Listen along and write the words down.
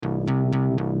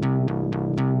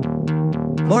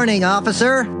Morning,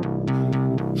 officer.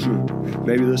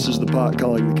 Maybe this is the pot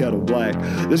calling the kettle black.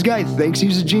 This guy thinks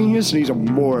he's a genius and he's a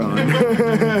moron.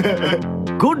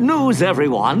 Good news,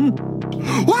 everyone.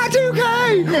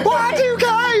 Y2K! Y2K!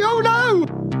 Oh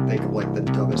no! Think of like the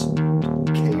dumbest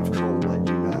cave troll let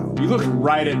you know. You looked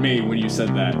right at me when you said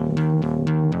that.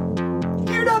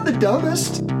 You're not the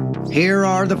dumbest. Here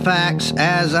are the facts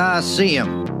as I see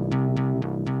them.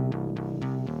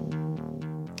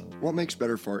 What makes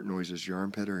better fart noises, your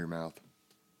armpit or your mouth?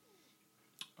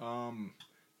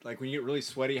 Like when you get really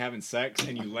sweaty having sex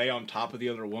and you lay on top of the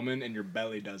other woman and your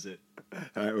belly does it.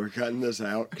 All right, we're cutting this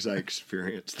out because I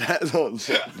experienced that on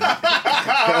set.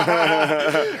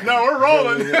 No, we're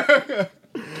rolling.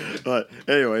 But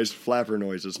anyways, flapper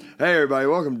noises. Hey everybody,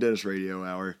 welcome to Dennis Radio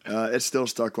Hour. It's still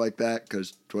stuck like that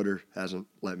because Twitter hasn't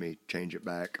let me change it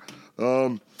back.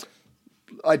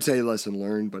 I'd say lesson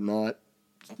learned, but not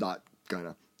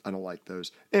gonna. I don't like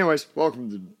those. Anyways, welcome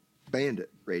to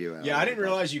Bandit Radio Hour. Yeah, I didn't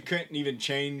realize you couldn't even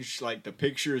change like the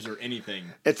pictures or anything.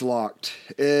 It's locked.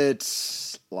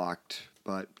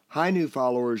 But hi, new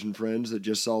followers and friends that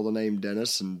just saw the name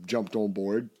Dennis and jumped on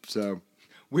board. So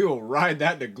we will ride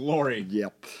that to glory.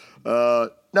 Yep. No,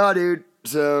 dude.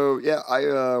 So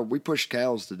yeah, we pushed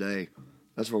cows today.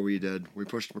 That's what we did. We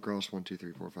pushed them across 1, 2,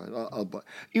 3, 4, 5.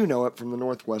 You know it, from the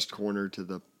northwest corner to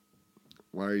the.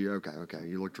 Why are you okay?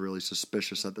 You looked really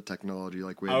suspicious at the technology,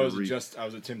 like we. I was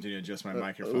attempting to adjust my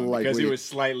microphone because it was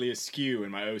slightly askew,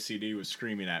 and my OCD was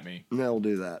screaming at me. They'll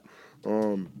do that.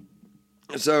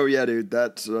 So yeah, dude,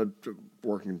 that's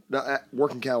working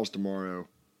cows tomorrow,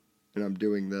 and I'm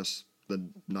doing this the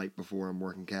night before I'm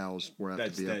working cows, where I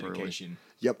have to be up early.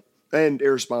 Yep, and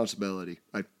irresponsibility.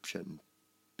 I shouldn't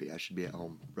be. I should be at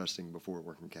home resting before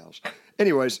working cows.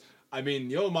 Anyways. I mean,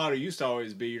 the old motto used to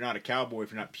always be, you're not a cowboy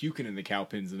if you're not puking in the cow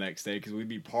pens the next day, because we'd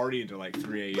be partying till like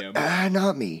 3 a.m.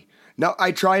 Not me. No,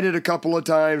 I tried it a couple of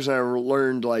times, and I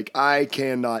learned, like, I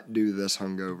cannot do this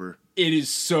hungover. It is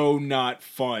so not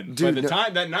fun. Dude, by the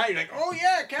time that night, you're like, oh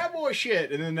yeah, cowboy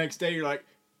shit. And then the next day, you're like,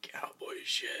 cowboy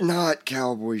shit. Not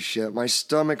cowboy shit. My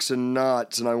stomach's in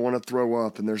knots, and I want to throw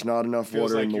up, and there's not enough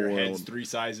water in the world. Feels like your head's 3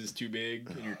 sizes too big,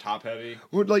 and you're top heavy.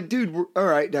 Well, like, dude, all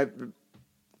right,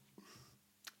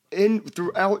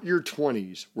 throughout your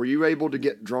 20s, were you able to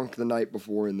get drunk the night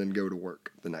before and then go to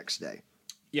work the next day?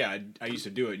 Yeah, I used to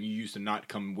do it, and you used to not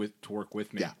come to work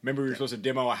with me. Yeah. Remember we were supposed to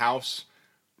demo a house?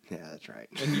 Yeah, that's right.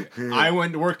 And I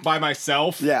went to work by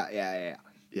myself? Yeah.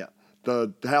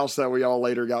 The house that we all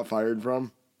later got fired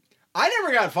from? I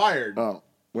never got fired. Oh,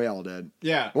 we all did.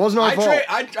 Yeah. It wasn't our fault.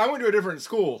 I went to a different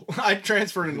school. I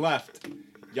transferred and left.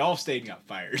 Y'all stayed and got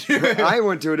fired. I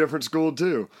went to a different school,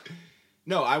 too.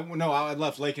 No, I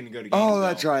left Lakin to go to Gainesville. Oh,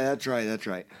 that's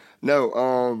right.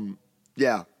 No,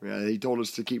 yeah, he told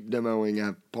us to keep demoing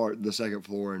at the second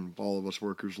floor, and all of us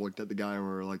workers looked at the guy and we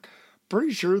were like,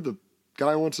 pretty sure the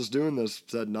guy wants us doing this,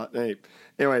 said not. Hey.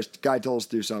 Anyways, the guy told us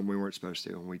to do something we weren't supposed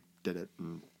to, and we did it,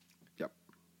 and yep.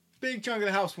 Big chunk of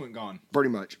the house went gone. Pretty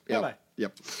much, yep. Bye-bye.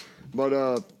 Yep.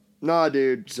 But, nah,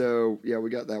 dude, so, yeah, we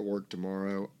got that work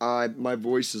tomorrow. My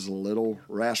voice is a little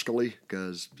rascally,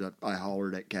 because I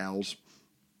hollered at cows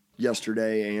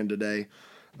yesterday and today.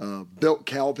 Built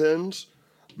cow pens,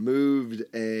 moved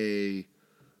I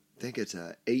think it's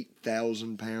a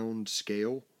 8,000 pound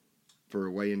scale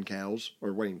for weighing cows,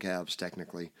 or weighing calves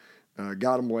technically.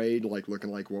 Got them weighed, like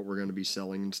looking like what we're going to be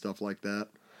selling and stuff like that.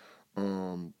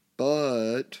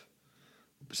 But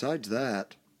besides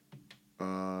that,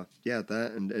 that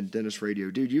and Dennis Radio.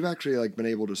 Dude, you've actually like been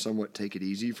able to somewhat take it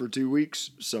easy for 2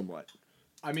 weeks, somewhat.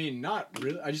 I mean, not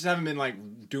really. I just haven't been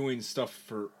like doing stuff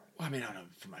for. I don't know,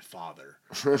 for my father,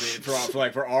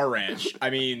 for our ranch.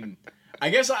 I mean, I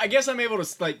guess I'm able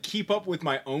to like keep up with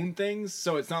my own things,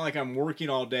 so it's not like I'm working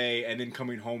all day and then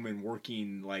coming home and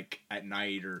working like at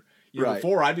night or right.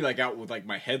 Before I'd be like out with like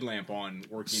my headlamp on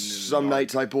working. Some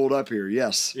nights I pulled up here,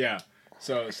 yes. Yeah,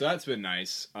 so that's been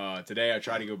nice. Today I'm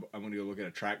going to go look at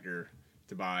a tractor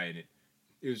to buy, and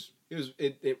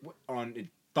it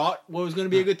thought what was going to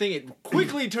be a good thing. It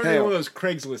quickly turned into one of those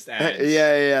Craigslist ads.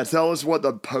 Yeah. Tell us what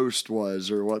the post was,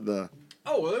 or what the.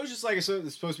 Oh well, it was just like it's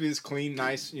supposed to be this clean,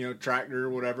 nice, tractor or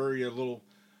whatever. Little,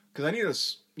 because I need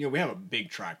we have a big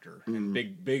tractor and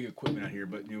big equipment out here,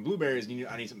 but blueberries.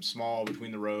 I need something small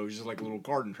between the rows, just like a little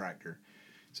garden tractor.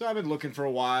 So I've been looking for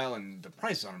a while, and the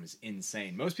price on them is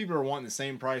insane. Most people are wanting the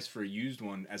same price for a used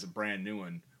one as a brand new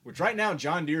one. Which right now,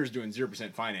 John Deere is doing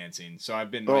 0% financing. So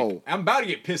I've been I'm about to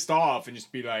get pissed off and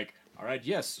just be like, all right,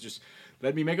 yes, just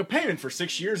let me make a payment for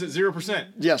 6 years at 0%.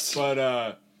 Yes.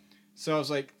 But, so I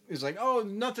was like, it's like, oh,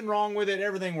 nothing wrong with it.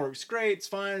 Everything works great. It's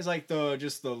fine. It's like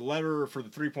just the lever for the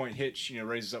 3-point hitch,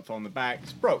 raises up on the back.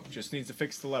 It's broke. Just needs to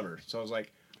fix the lever. So I was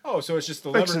like, oh, so it's just the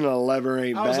lever. Fixing a lever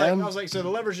ain't bad. I was like, so the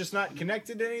lever's just not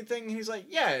connected to anything? And he's like,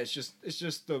 yeah, it's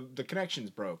just the connection's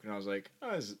broke. And I was like,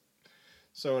 oh, is it?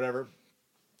 So whatever.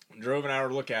 Drove an hour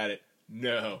to look at it.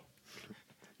 No.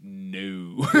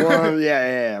 Well,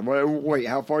 yeah. Wait,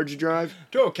 how far did you drive?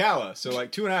 To Ocala, so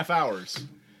like 2.5 hours.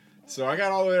 So I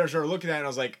got all the way there, started looking at it, and I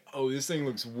was like, oh, this thing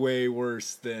looks way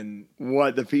worse than...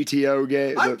 What, the PTO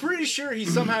gave? I'm pretty sure he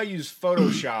somehow used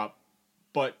Photoshop,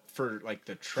 but for like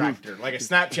the tractor, like a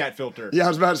Snapchat filter. Yeah, I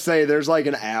was about to say, there's like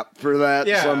an app for that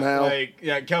somehow.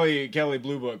 Kelly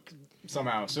Blue Book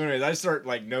somehow. So anyways, I start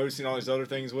like noticing all these other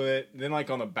things with it. Then like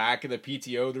on the back of the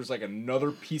PTO, there's like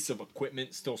another piece of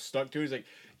equipment still stuck to it. He's like,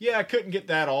 yeah, I couldn't get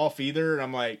that off either. And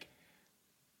I'm like,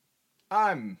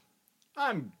 I'm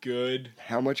good.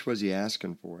 How much was he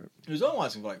asking for it? He was only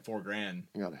asking for like $4,000.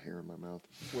 I got a hair in my mouth.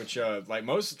 Which like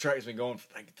most of the tractors been going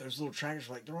for, like those little tractors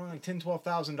like they're only like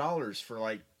 $10,000-$12,000 for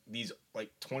like these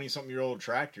like 20-something-year-old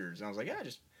tractors. And I was like,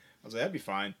 that'd be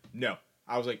fine. No.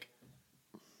 I was like,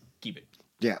 keep it.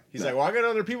 Yeah. He's like, well, I got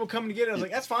other people coming to get it. I was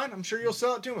like, that's fine. I'm sure you'll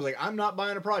sell it to him. I was like, I'm not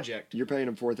buying a project. You're paying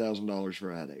him $4,000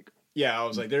 for a headache. Yeah, I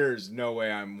was like, there's no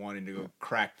way I'm wanting to go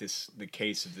crack the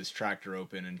case of this tractor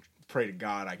open and pray to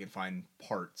God I can find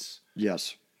parts.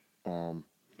 Yes. So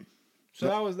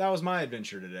that was my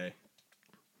adventure today.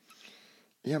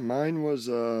 Yeah, mine was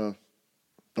the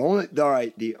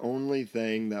only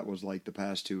thing that was like the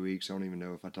past 2 weeks. I don't even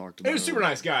know if I talked about it. He was a super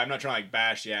nice guy. I'm not trying to like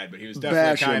bash the ad, but he was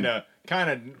definitely kind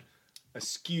of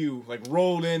askew, like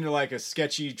rolled into like a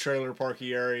sketchy trailer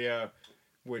parky area.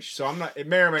 It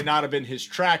may or may not have been his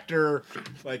tractor.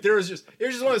 Like it was just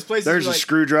one of those places. There's a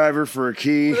screwdriver for a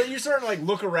key. You're starting to like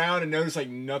look around and notice like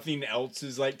nothing else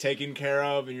is like taken care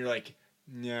of, and you're like,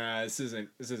 nah, this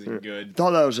isn't good.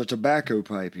 Thought that was a tobacco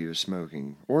pipe he was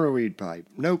smoking, or a weed pipe.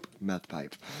 Nope, meth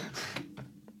pipe.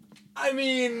 I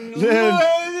mean,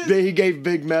 he gave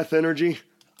big meth energy.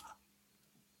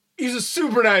 He's a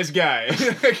super nice guy.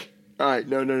 All right,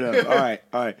 no. All right.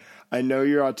 I know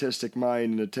your autistic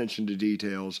mind and attention to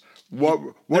details. What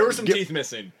there were some teeth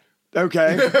missing.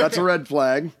 Okay, that's a red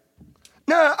flag.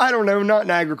 No, I don't know. Not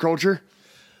in agriculture.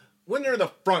 When they're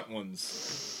the front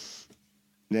ones.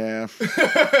 Yeah.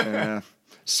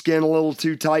 Skin a little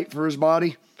too tight for his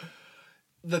body.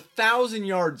 The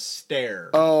 1,000-yard stare.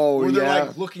 Oh, where they're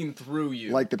like looking through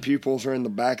you. Like the pupils are in the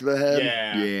back of the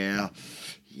head?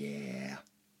 Yeah.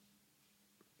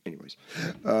 Anyways.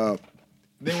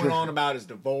 They went on about his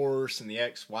divorce and the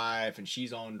ex-wife, and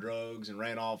she's on drugs and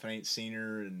ran off and ain't seen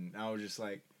her, and I was just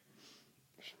like,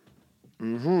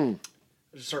 I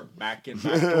just start backing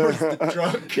back towards the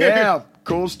truck. Yeah,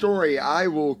 cool story. I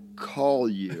will call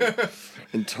you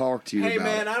and talk to you about it. Hey,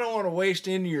 man, I don't want to waste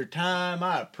any of your time.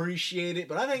 I appreciate it,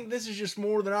 but I think this is just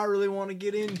more than I really want to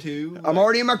get into. I'm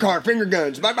already in my car. Finger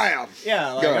guns. Bye-bye.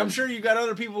 Yeah, like, I'm sure you got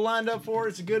other people lined up for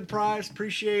it. It's a good price.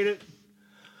 Appreciate it.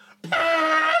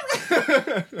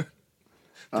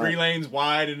 3 lanes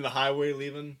wide into the highway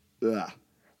leaving. Yeah.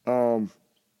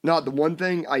 Not the one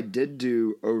thing I did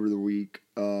do over the week.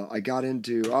 I got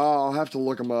into. I'll have to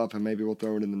look them up and maybe we'll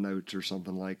throw it in the notes or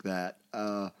something like that.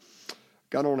 Got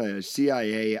on a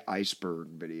CIA Iceberg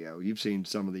video. You've seen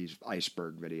some of these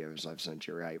iceberg videos I've sent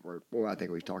you, right? I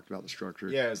think we've talked about the structure.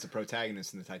 Yeah, it's the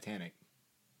protagonist in the Titanic.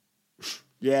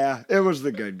 Yeah, it was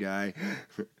the good guy.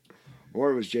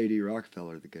 Or was J.D.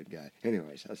 Rockefeller the good guy?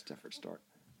 Anyways, that's a different story.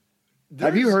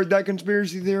 Have you heard that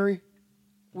conspiracy theory?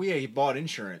 Well, yeah, he bought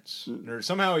insurance. Or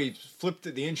somehow he flipped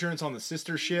the insurance on the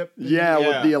sister ship. Yeah,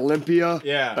 with the Olympia.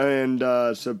 Yeah. And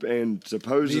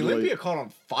supposedly... The Olympia caught on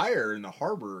fire in the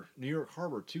harbor, New York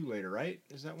Harbor, too, later, right?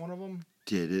 Is that one of them?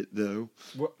 Did it, though?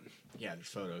 Well, yeah, there's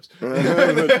photos.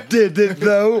 Did it,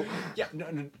 though? Yeah,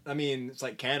 no, I mean, it's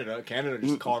like Canada. Canada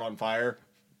just caught on fire.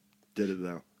 Did it,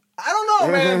 though? I don't know,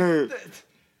 man.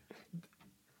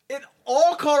 It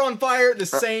all caught on fire at the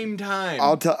same time.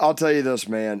 I'll tell you this,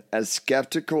 man. As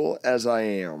skeptical as I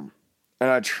am,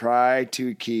 and I try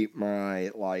to keep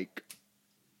my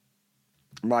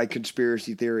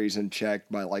conspiracy theories in check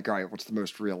by all right, what's the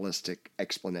most realistic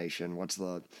explanation? What's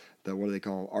the what do they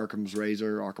call Occam's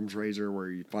razor, where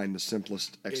you find the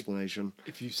simplest explanation?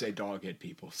 If you say doghead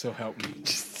people, so help me.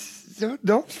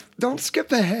 Don't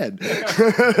skip ahead.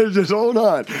 Just hold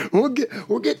on. We'll get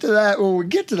to that when we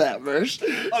get to that verse.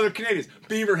 Other Canadians,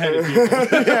 beaver-headed people.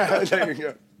 Yeah, there you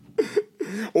go.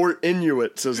 Or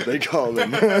Inuits, as they call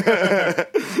them.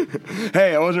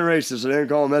 Hey, I wasn't racist. I didn't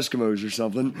call them Eskimos or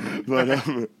something.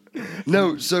 But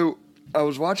no. So I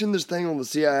was watching this thing on the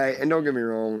CIA, and don't get me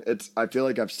wrong, I feel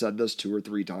like I've said this 2 or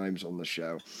 3 times on the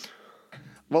show.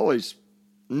 I've always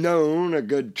known a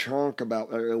good chunk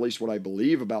about, or at least what I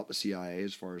believe about the CIA,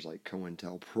 as far as like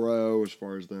COINTELPRO, as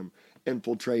far as them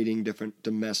infiltrating different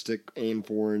domestic and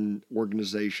foreign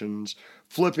organizations,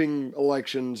 flipping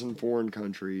elections in foreign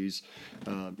countries.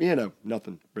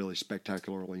 Nothing really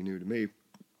spectacularly new to me.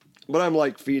 But I'm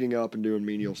like feeding up and doing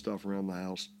menial stuff around the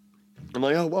house. I'm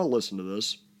like, oh, I'll listen to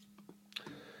this.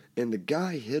 And the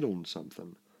guy hit on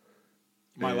something.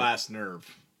 My last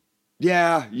nerve.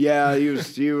 Yeah, he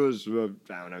was, I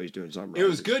don't know, he's doing something right. It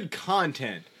was good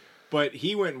content, but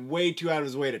he went way too out of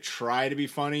his way to try to be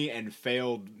funny and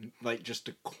failed, like, just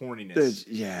to corniness.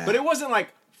 Yeah. But it wasn't, like,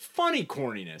 funny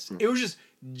corniness. It was just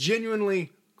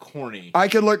genuinely corny. I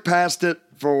could look past it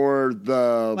for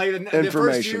the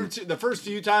information. The first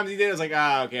few times he did, I was like,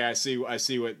 okay, I see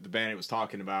what the Bandit was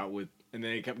talking about with, and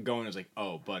then he kept going. I was like,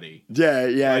 oh, buddy.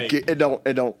 Yeah, like, it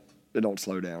don't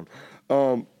slow down.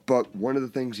 But one of the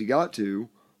things he got to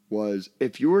was,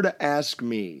 if you were to ask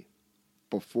me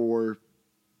before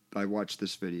I watched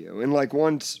this video, and like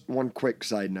one quick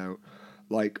side note,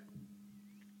 like,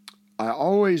 I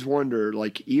always wonder,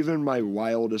 like, even my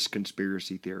wildest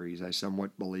conspiracy theories I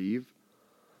somewhat believe,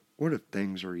 what if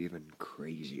things are even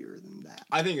crazier than that?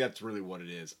 I think that's really what it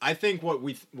is. I think what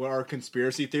our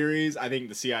conspiracy theories, I think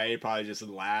the CIA probably just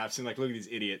laughs and like, look at these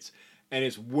idiots. And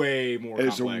it's way more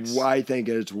complex. I think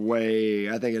it's.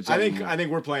 I think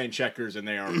we're playing checkers and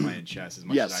they are playing chess as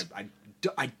much as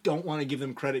I don't want to give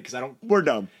them credit because I don't. We're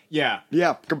dumb. Yeah.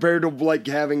 Yeah. Compared to like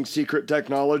having secret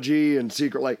technology and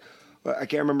secret, like, I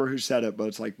can't remember who said it, but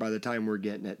it's like by the time we're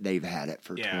getting it, they've had it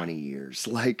for 20 years.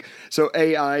 Like, so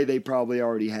AI, they probably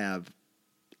already have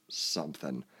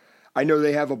something. I know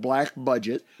they have a black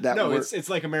budget. It's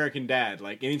like American Dad.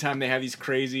 Like, anytime they have these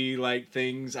crazy like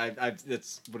things,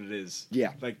 that's what it is.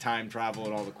 Yeah, like time travel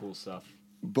and all the cool stuff.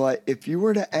 But if you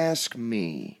were to ask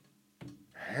me,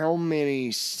 how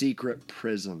many secret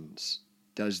prisons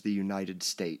does the United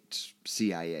States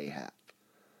CIA have?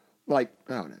 Like,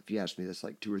 I don't know. If you asked me this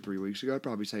like 2 or 3 weeks ago, I'd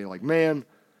probably say like, man,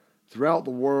 throughout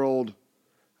the world,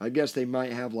 I guess they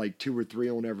might have like 2 or 3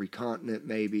 on every continent,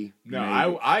 maybe.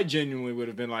 No, I genuinely would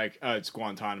have been like, it's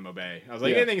Guantanamo Bay. I was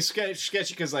like, anything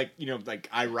sketchy because, like, like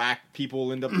Iraq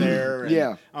people end up there.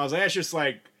 And I was like, that's just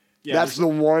like, that's the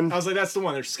one. I was like, that's the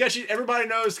one. There's sketchy. Everybody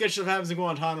knows sketchy stuff happens in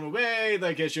Guantanamo Bay.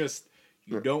 Like, it's just,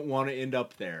 you don't want to end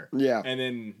up there. Yeah. And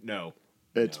then, no.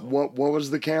 What was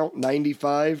the count?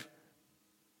 95?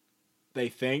 They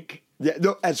think. Yeah,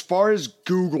 no, as far as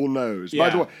Google knows. By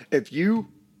the way, if you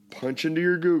punch into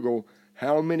your Google,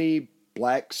 how many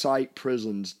black site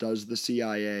prisons does the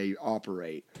CIA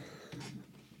operate?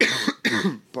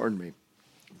 Pardon me.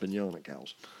 I've been yelling at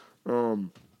cows.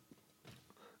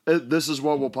 This is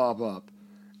what will pop up.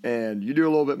 And you do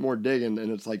a little bit more digging,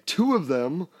 and it's like 2 of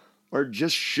them are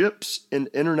just ships in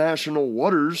international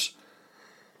waters.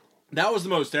 That was the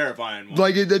most terrifying one.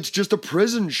 Like, it's just a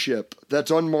prison ship that's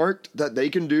unmarked that they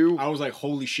can do. I was like,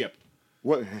 holy ship.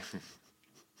 What?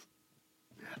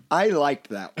 I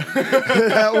liked that one.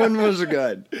 That one was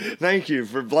good. Thank you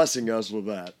for blessing us with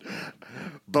that.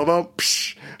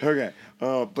 Okay.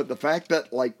 But the fact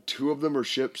that, like, 2 of them are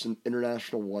ships in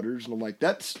international waters, and I'm like,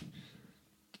 that's...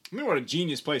 I mean, what a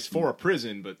genius place for a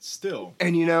prison, but still.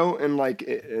 And,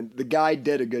 the guy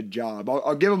did a good job.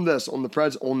 I'll give him this on the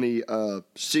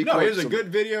sequence. No, it was a good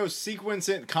video,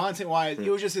 content-wise. It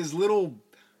was just his little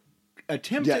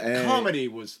attempt at comedy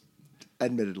was...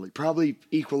 Admittedly, probably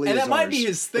equally and as that might ours. be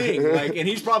his thing. Like, and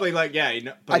he's probably like,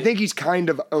 I think he's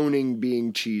kind of owning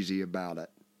being cheesy about it.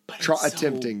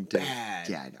 Attempting to. Bad.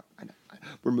 Yeah, I know.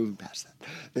 We're moving past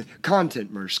that.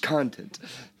 Content, Merce, content.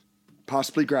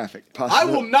 Possibly graphic. I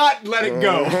will not let it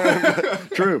go.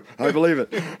 True, I believe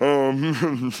it.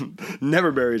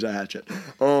 Never buries a hatchet.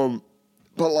 But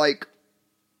like,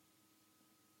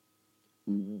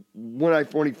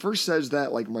 when he first says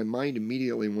that, like, my mind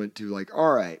immediately went to like,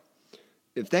 all right,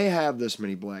 if they have this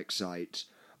many black sites,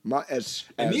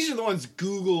 and these are the ones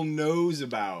Google knows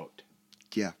about.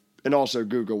 Yeah, and also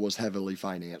Google was heavily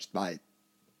financed by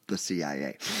the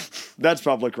CIA. That's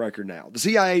public record now. The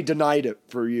CIA denied it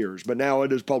for years, but now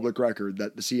it is public record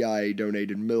that the CIA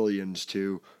donated millions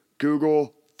to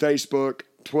Google, Facebook,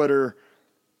 Twitter.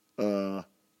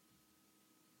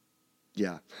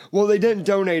 Yeah. Well, they didn't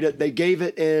donate it. They gave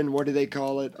it in, what do they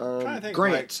call it?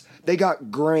 Grants. They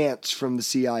got grants from the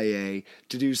CIA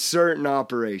to do certain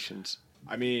operations.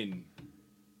 I mean,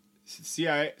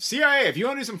 CIA, if you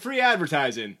want to do some free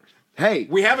advertising, Hey,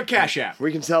 We have a Cash App.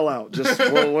 we can sell out. Just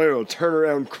we'll turn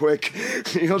around quick.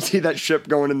 You'll see that ship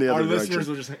going in the Our other listeners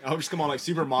direction. I'll just come on like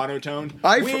super monotone.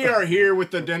 I- We are here with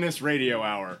the Dennis Radio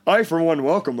Hour. I, for one,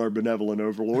 welcome our benevolent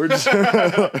overlords.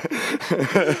 Oh,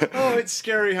 it's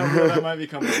scary how real that might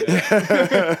become.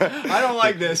 I don't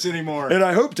like this anymore. And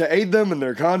I hope to aid them in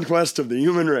their conquest of the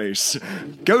human race.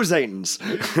 Go Zatans.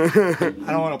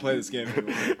 I don't want to play this game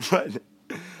anymore. But,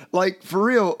 like, for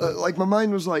real, like, my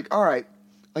mind was like, all right,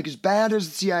 like, as bad as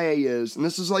the CIA is, and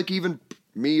this is like even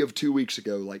me of 2 weeks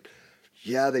ago, like,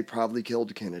 yeah, they probably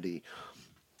killed Kennedy.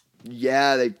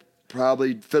 Yeah, they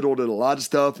probably fiddled at a lot of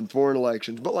stuff in foreign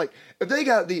elections. But, like, if they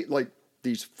got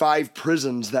these 5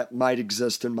 prisons that might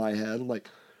exist in my head, I'm like,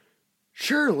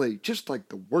 surely, just like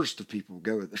the worst of people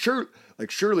go.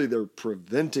 Surely they're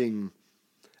preventing.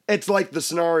 It's like the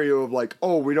scenario of like,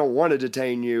 oh, we don't want to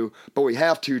detain you, but we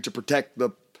have to protect the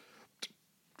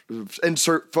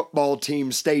insert football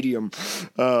team stadium,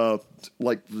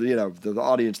 like, you know, the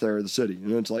audience there in the city.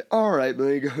 And it's like, all right,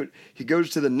 but he goes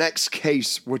to the next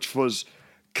case, which was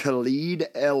Khalid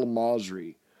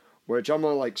El-Masri, which I'm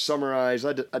going to like summarize.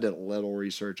 I did a little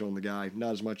research on the guy,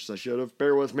 not as much as I should have.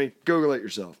 Bear with me. Google it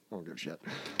yourself. I don't give a shit.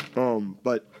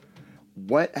 But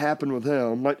what happened with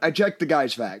him, like, I checked the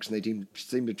guy's facts, and they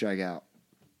seem to check out.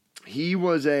 He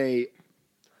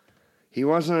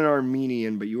wasn't an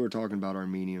Armenian, but you were talking about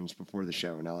Armenians before the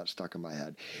show. Now that's stuck in my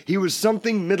head. He was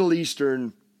something Middle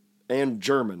Eastern and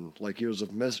German. Like, he was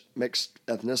of mixed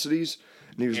ethnicities.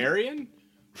 And he was Aryan?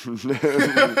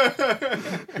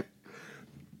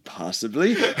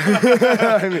 Possibly.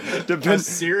 I mean,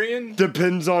 Syrian?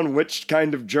 Depends on which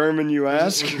kind of German you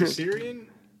ask. Was it Syrian?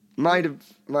 Might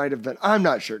have been. I'm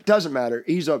not sure. Doesn't matter.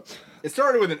 It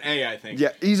started with an A, I think.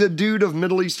 Yeah, he's a dude of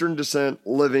Middle Eastern descent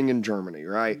living in Germany,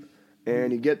 right?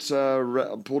 And he gets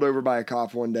pulled over by a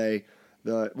cop one day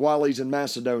while he's in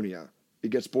Macedonia. He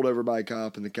gets pulled over by a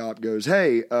cop, and the cop goes,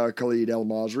 hey, Khalid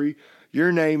El-Masri,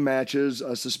 your name matches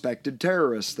a suspected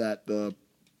terrorist that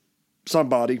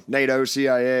somebody, NATO,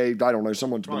 CIA, I don't know,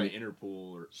 Probably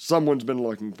Interpol someone's been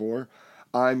looking for.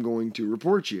 I'm going to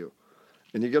report you.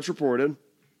 And he gets reported.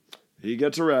 He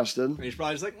gets arrested. And he's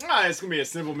probably just like, it's going to be a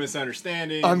simple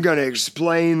misunderstanding. I'm going to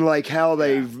explain, like, how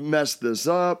they've messed this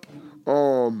up.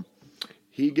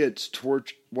 He gets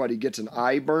torched. He gets an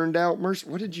eye burned out? Mercy,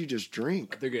 what did you just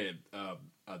drink? I think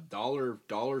a dollar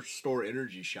store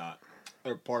energy shot.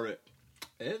 Or part of it.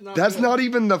 That's good. not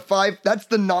even that's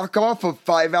the knockoff of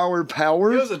 5 Hour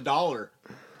Power? It was $1.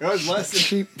 It was less than...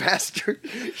 Cheap bastard.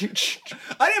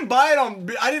 I didn't buy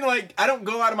it I don't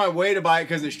go out of my way to buy it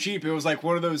because it's cheap. It was like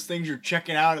one of those things you're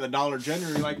checking out at the Dollar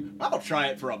General. You're like, I'll try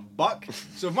it for $1.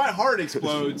 So if my heart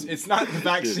explodes, it's not the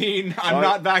vaccine. I'm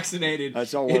not vaccinated. I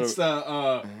saw it's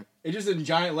it just in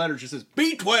giant letters just says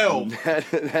B12.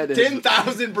 that is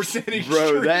 10,000% extreme.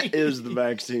 Bro, that is the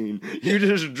vaccine. You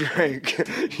just drank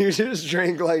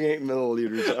like 8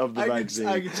 milliliters of the vaccine.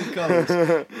 I get you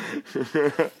colors.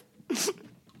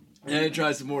 And then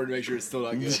try some more to make sure it's still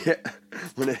not good. Yeah,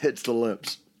 when it hits the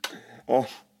lips. Oh.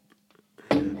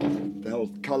 That was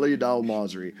Khalid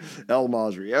El-Masri.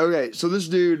 Okay, so this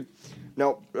dude...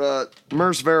 Now,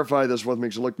 Merce verified this with me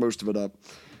because I looked most of it up.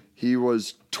 He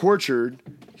was tortured.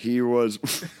 He was...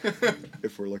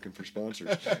 if we're looking for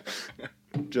sponsors.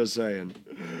 Just saying.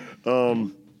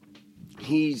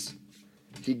 He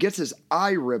gets his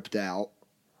eye ripped out.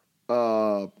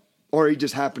 Or he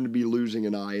just happened to be losing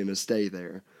an eye in a stay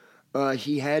there.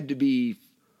 He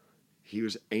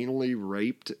was anally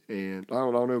raped, and I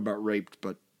don't know about raped,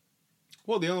 but...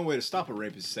 Well, the only way to stop a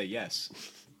rape is to say yes.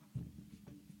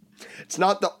 It's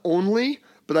not the only,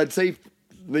 but I'd say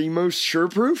the most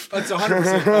sure-proof. That's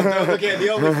 100%. Okay, the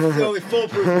only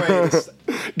foolproof way.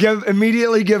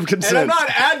 Immediately give consent. And I'm not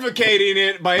advocating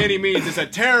it by any means. It's a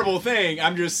terrible thing.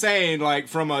 I'm just saying, like,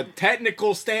 from a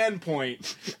technical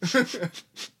standpoint...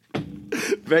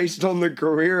 Based on the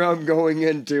career I'm going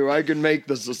into, I can make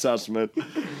this assessment.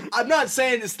 I'm not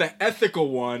saying it's the ethical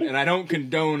one, and I don't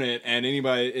condone it. And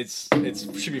anybody, it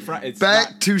should be it's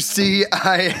back not... to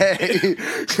CIA.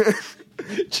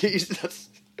 Jesus.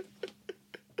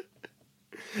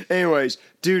 Anyways,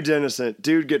 dude's innocent.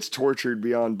 Dude gets tortured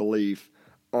beyond belief.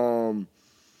 Once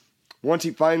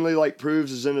he finally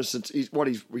proves his innocence, he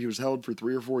was held for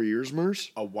 3 or 4 years,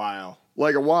 Merce? A while,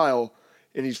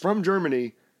 and he's from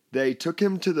Germany. They took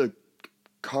him to the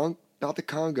not the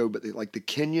Congo, but the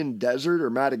Kenyan desert or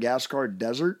Madagascar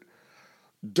desert.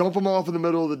 Dump him off in the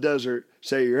middle of the desert.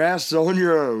 Say, your ass is on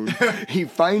your own. He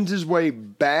finds his way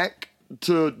back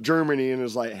to Germany and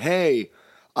is like, hey,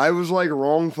 I was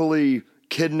wrongfully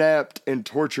kidnapped and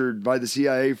tortured by the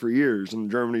CIA for years.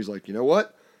 And Germany's like, you know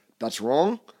what? That's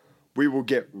wrong. we will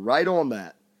get right on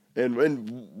that.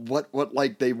 And what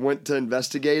like they went to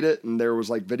investigate it, and there was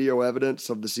like video evidence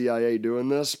of the CIA doing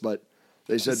this, but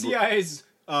they said the CIA's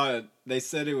they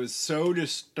said it was so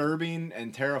disturbing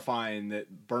and terrifying that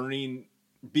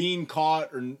being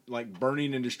caught or like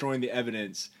burning and destroying the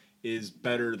evidence is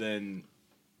better than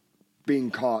being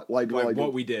caught, like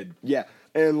what we did. Yeah,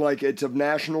 and like it's of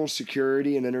national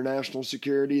security and international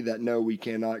security that no, we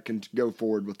cannot go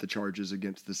forward with the charges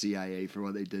against the CIA for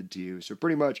what they did to you. So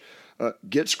pretty much,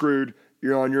 get screwed.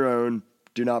 You're on your own.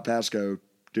 Do not pass go.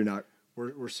 Do not.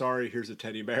 We're sorry. Here's a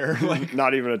teddy bear. Like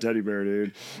not even a teddy bear,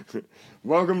 dude.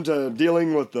 Welcome to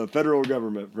dealing with the federal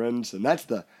government, friends. And that's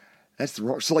the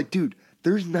wrong. So like, dude,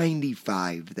 there's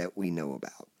 95 that we know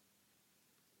about.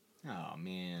 Oh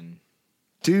man.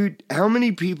 Dude, how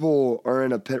many people are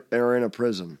in a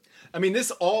prison? I mean,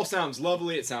 this all sounds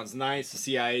lovely. It sounds nice. The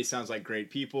CIA sounds like great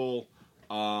people.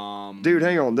 Dude,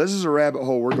 hang on. This is a rabbit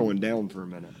hole we're going down for a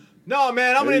minute. No,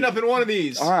 man, I'm going to end up in one of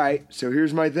these. All right, so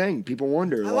here's my thing. People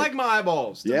wonder. I like my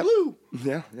eyeballs. They're yep. blue.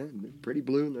 Yeah, pretty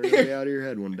blue, and they're going to be out of your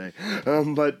head one day.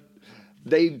 But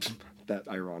that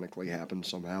ironically happened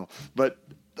somehow. But,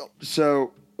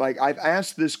 so, like, I've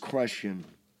asked this question.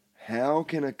 How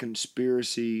can a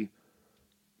conspiracy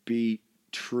be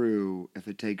true if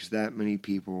it takes that many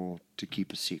people to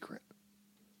keep a secret?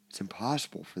 It's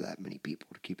impossible for that many people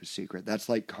to keep a secret. That's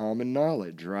like common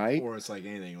knowledge, right? Or it's like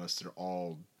anything, unless they're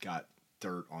all got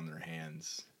dirt on their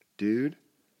hands. Dude,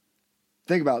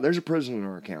 think about it. There's a prison in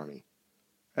our county.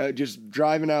 Just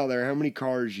driving out there, how many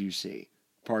cars you see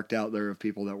parked out there of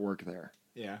people that work there?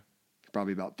 Yeah.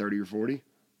 Probably about 30 or 40.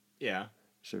 Yeah.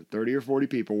 So 30 or 40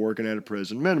 people working at a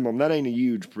prison. Minimum. That ain't a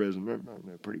huge prison.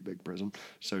 A pretty big prison.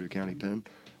 Soda County Pen.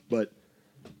 But,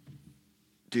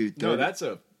 dude. No, that's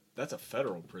a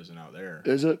federal prison out there.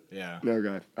 Is it? Yeah.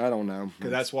 Okay. I don't know. Because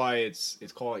that's why it's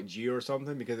called like Geo or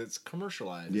something, because it's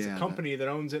commercialized. It's a company that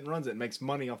owns it and runs it and makes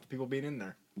money off the people being in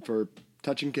there. For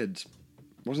touching kids.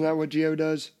 Wasn't that what Geo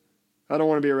does? I don't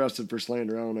want to be arrested for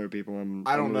slander. I don't know, people.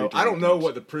 I don't know. I don't know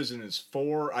what the prison is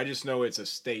for. I just know it's a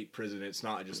state prison. It's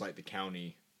not just like the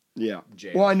county. Yeah.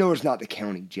 Jail. Well, I know it's not the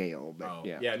county jail, but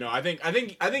yeah. Yeah. No, I think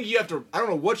you have to. I don't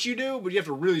know what you do, but you have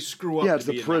to really screw up. Yeah, it's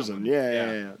the prison.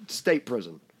 Yeah. State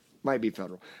prison, might be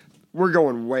federal. We're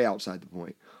going way outside the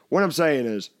point. What I'm saying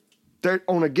is,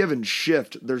 on a given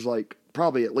shift, there's like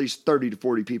probably at least 30 to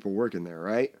 40 people working there,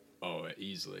 right? Oh,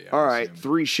 easily. All right,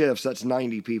 3 shifts. That's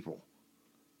 90 people.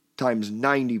 Times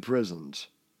 90 prisons.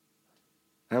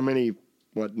 How many,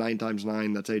 9 times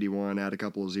 9, that's 81. Add a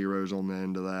couple of zeros on the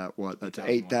end of that. That's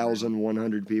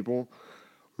 8,100 people.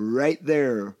 Right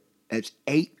there, that's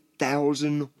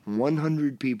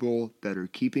 8,100 people that are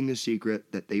keeping a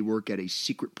secret that they work at a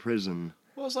secret prison.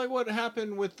 Well, it's like what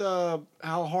happened with how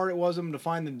hard it was them to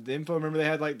find the info. Remember they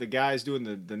had like the guys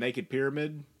doing the naked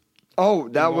pyramid? Oh,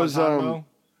 that was, no,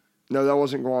 that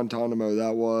wasn't Guantanamo.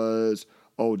 That was...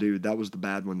 Oh, dude, that was the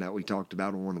bad one that we talked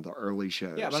about on one of the early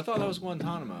shows. Yeah, but I thought that was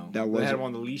Guantanamo. They had them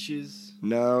on the leashes.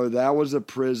 No, that was a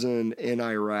prison in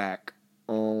Iraq.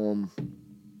 Oh,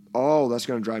 that's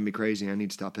going to drive me crazy. I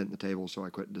need to stop hitting the table so I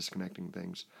quit disconnecting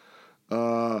things.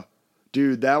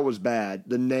 Dude, that was bad.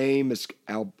 The name is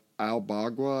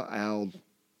Al-Bagua.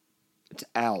 It's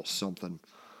Al something.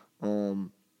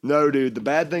 No, dude, the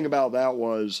bad thing about that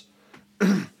was...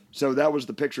 So that was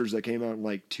the pictures that came out in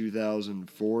like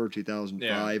 2004,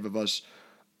 2005 of us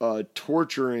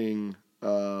torturing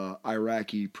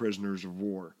Iraqi prisoners of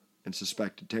war and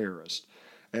suspected terrorists.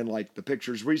 And like the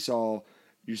pictures we saw,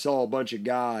 you saw a bunch of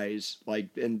guys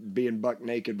like being buck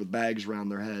naked with bags around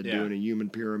their head doing a human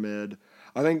pyramid.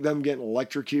 I think them getting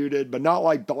electrocuted, but not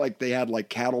but like they had like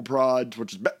cattle prods,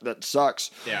 which is that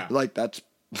sucks. Yeah, like that's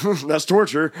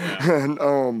torture.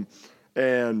 Yeah.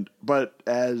 But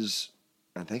as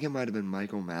I think it might have been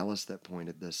Michael Malice that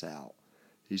pointed this out.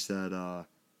 He said, the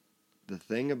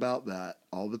thing about that,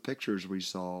 all the pictures we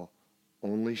saw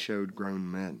only showed grown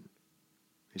men.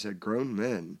 He said grown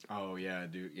men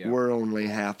were only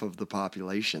half of the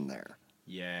population there.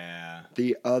 Yeah.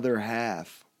 The other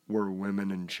half were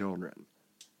women and children.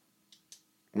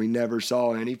 We never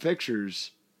saw any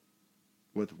pictures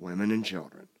with women and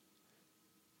children.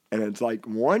 And it's like,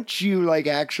 once you like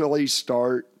actually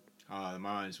start... My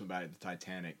mind just went back to the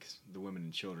Titanic. The women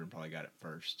and children probably got it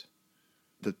first.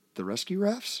 The rescue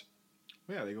rafts?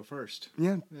 Well, yeah, they go first.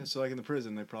 Yeah. So like in the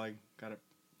prison, they probably got it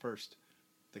first.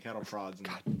 The cattle prods. And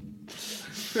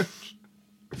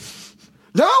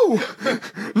No!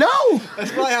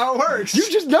 That's probably how it works. You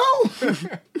just know.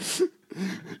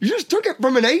 You just took it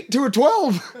from an 8 to a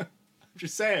 12. I'm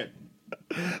just saying.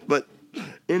 But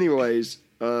anyways,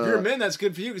 If you're a man, that's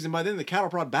good for you because by then the cattle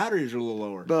prod batteries are a little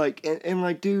lower. But like, and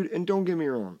like, dude, and don't get me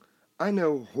wrong, I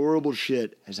know horrible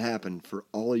shit has happened for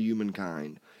all of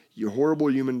humankind. You're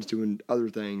horrible humans doing other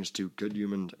things to good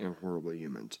humans and horrible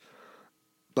humans.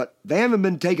 But they haven't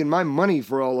been taking my money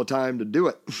for all the time to do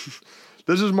it.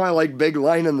 This is my like big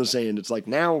line in the sand. It's like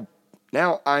now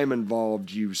I'm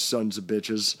involved, you sons of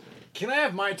bitches. Can I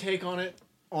have my take on it?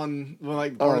 On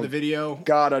like part of the video?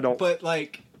 God, I don't. But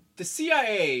like the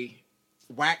CIA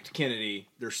whacked Kennedy.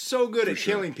 They're so good at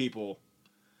killing people.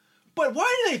 But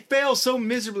why do they fail so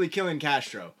miserably killing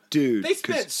Castro? Dude, they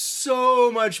spent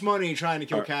so much money trying to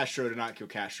kill Castro to not kill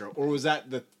Castro. Or was that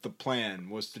the plan?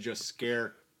 Was to just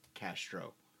scare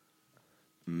Castro?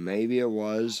 Maybe it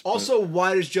was. Also,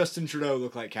 why does Justin Trudeau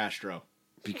look like Castro?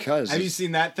 Because have you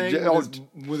seen that thing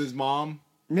with his mom?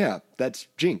 Yeah, that's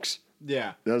Jinx.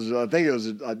 Yeah. I think it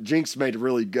was Jinx made a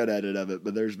really good edit of it,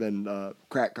 but there's been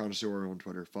Crack Connoisseur on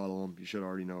Twitter. Follow him. You should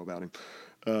already know about him.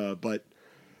 But,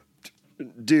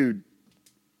 dude,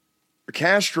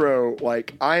 Castro,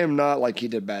 like, I am not like he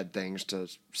did bad things to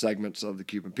segments of the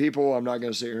Cuban people. I'm not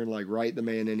going to sit here and like write the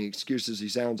man any excuses. He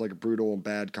sounds like a brutal and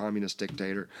bad communist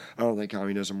dictator. I don't think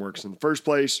communism works in the first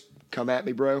place. Come at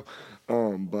me, bro.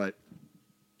 But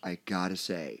I gotta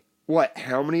say, what?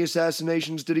 How many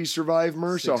assassinations did he survive,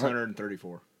 Merce?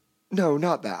 634. No,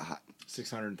 not that high.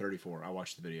 634. I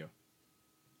watched the video.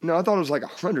 No, I thought it was like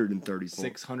 134.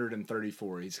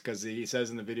 634. Because he says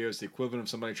in the video it's the equivalent of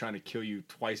somebody trying to kill you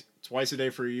twice a day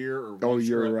for a year, or once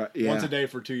a day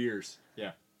for 2 years.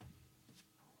 Yeah.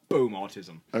 Boom,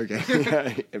 autism.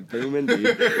 Okay. Boom indeed.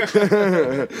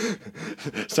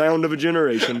 Sound of a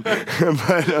generation.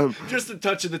 But, just a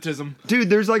touch of the tism. Dude,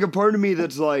 there's like a part of me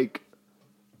that's like,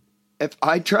 if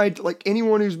I tried, like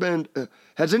anyone who's been,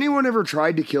 has anyone ever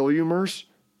tried to kill you, Merce?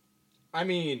 I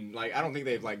mean, like, I don't think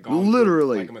they've like gone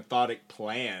literally through, like a methodic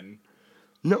plan.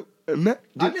 No,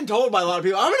 I've been told by a lot of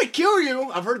people, I'm gonna kill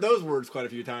you. I've heard those words quite a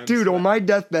few times. Dude, on my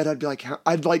deathbed, I'd be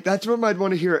like, that's what I'd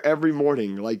want to hear every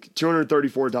morning. Like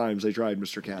 234 times they tried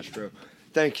Mr. Castro.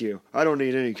 Thank you. I don't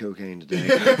need any cocaine today.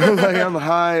 Like, I'm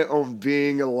high on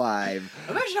being alive.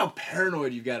 Imagine how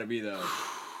paranoid you've got to be, though.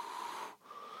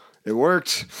 It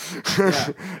worked. Yeah.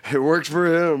 It worked for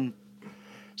him.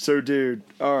 So, dude,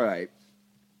 all right.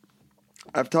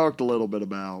 I've talked a little bit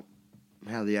about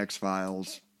how the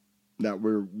X-Files that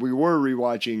we were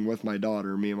rewatching with my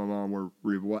daughter. Me and my mom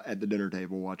were at the dinner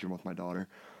table watching with my daughter.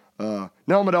 Now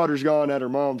my daughter's gone at her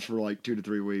mom's for like 2 to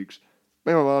 3 weeks.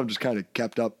 Me and my mom just kind of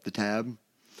kept up the tab.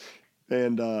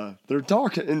 And they're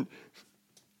talking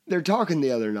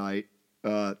the other night.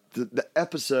 The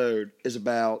episode is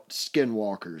about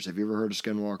skinwalkers. Have you ever heard of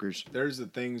skinwalkers? There's the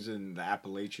things in the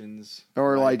Appalachians,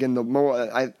 or right? Like in the more.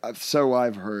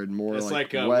 I've heard more. It's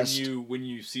like west. when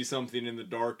you see something in the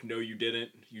dark, no, you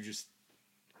didn't. You just.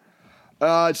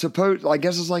 I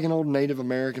guess it's like an old Native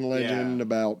American legend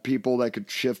about people that could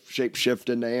shape shift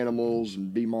into animals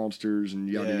and be monsters and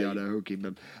yada yada hokey.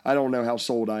 But I don't know how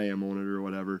sold I am on it or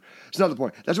whatever. It's not the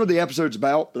point. That's what the episode's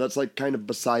about, but that's like kind of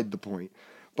beside the point.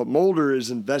 But Mulder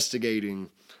is investigating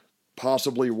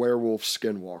possibly werewolf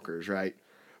skinwalkers, right?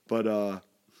 But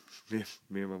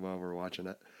me and my mom were watching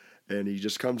it, and he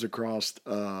just comes across,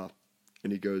 and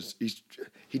he goes,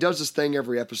 he does this thing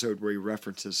every episode where he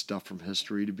references stuff from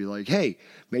history to be like, hey,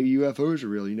 maybe UFOs are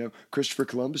real. You know, Christopher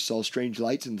Columbus saw strange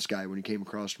lights in the sky when he came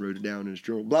across and wrote it down in his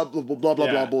journal. Blah blah blah blah blah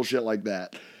blah bullshit like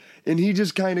that. And he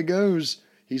just kind of goes,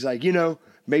 he's like, you know,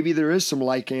 maybe there is some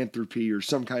lycanthropy or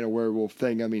some kind of werewolf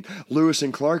thing. I mean, Lewis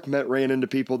and Clark ran into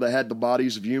people that had the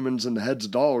bodies of humans and the heads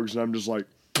of dogs, and I'm just like,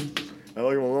 I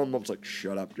look at my mom, I'm like,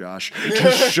 shut up, Josh.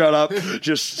 Just shut up.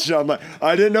 I'm like,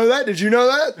 I didn't know that. Did you know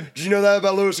that? Did you know that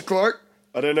about Lewis and Clark?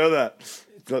 I didn't know that.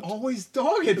 It's always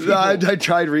dogging people. I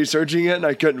tried researching it, and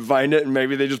I couldn't find it, and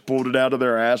maybe they just pulled it out of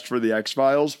their ass for the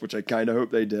X-Files, which I kind of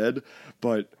hope they did,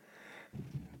 but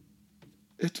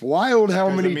it's wild how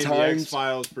many times the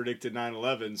X-Files predicted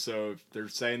 9/11, so if they're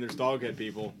saying there's doghead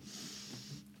people.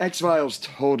 X-Files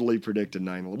totally predicted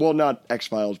 9/11. Well, not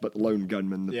X-Files, but Lone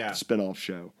Gunman, the spin-off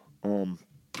show.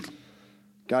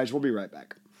 Guys, we'll be right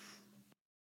back.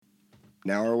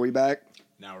 Now are we back?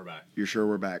 Now we're back. You're sure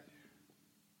we're back?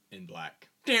 In black.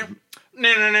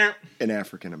 In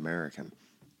African American.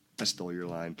 I stole your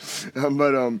line.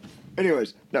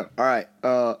 Anyways, no, all right.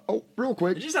 Real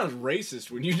quick. It just sounds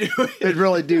racist when you do it. It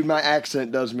really, dude, my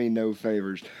accent does me no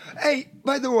favors. Hey,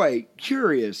 by the way,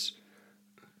 curious,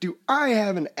 do I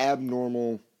have an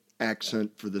abnormal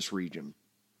accent for this region?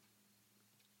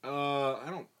 I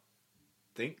don't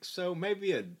think so.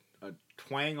 Maybe a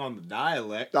twang on the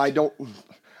dialect. I don't,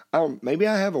 maybe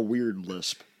I have a weird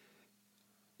lisp.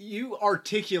 You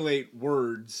articulate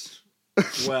words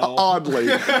Well, Oddly.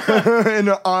 In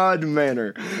an odd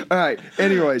manner. All right.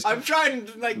 Anyways. I'm trying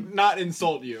to not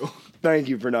insult you. Thank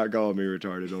you for not calling me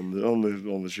retarded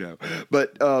on the show.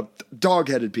 But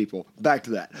dog-headed people. Back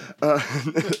to that.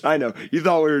 I know you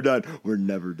thought we were done. We're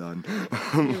never done.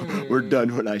 We're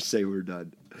done when I say we're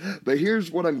done. But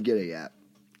here's what I'm getting at.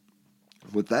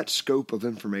 With that scope of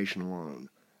information alone,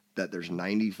 that there's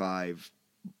 95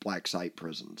 black site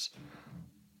prisons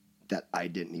that I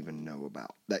didn't even know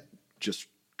about. That just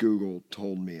Google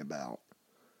told me about.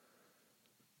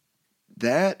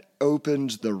 That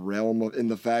opens the realm of, in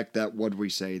the fact that, what we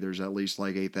say, there's at least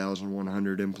like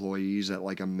 8,100 employees at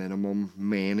like a minimum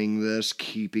manning this,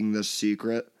 keeping this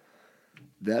secret.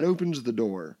 That opens the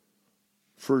door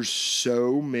for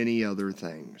so many other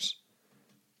things.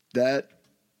 That,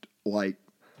 like,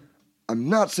 I'm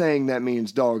not saying that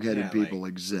means dog-headed people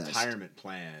like exist. Retirement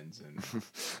plans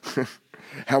and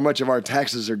how much of our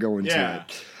taxes are going to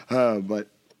it. But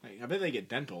I bet they get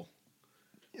dental.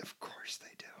 Of course they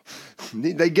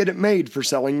do. They get it made for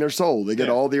selling their soul. They get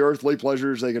all the earthly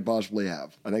pleasures they could possibly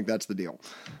have. I think that's the deal.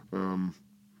 Nah,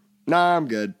 I'm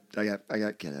good. I got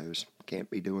kiddos. Can't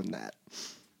be doing that.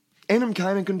 And I'm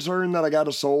kind of concerned that I got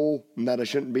a soul and that I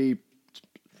shouldn't be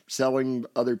selling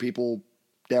other people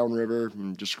downriver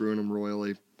and just screwing them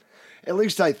royally. At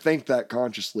least I think that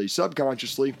consciously.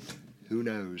 Subconsciously, who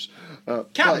knows?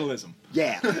 Capitalism.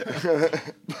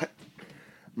 But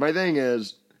my thing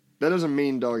is, that doesn't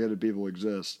mean dog-headed people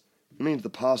exist. It means the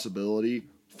possibility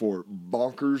for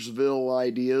bonkersville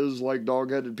ideas like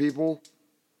dog-headed people,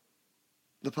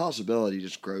 the possibility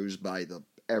just grows by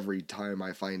every time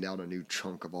I find out a new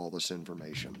chunk of all this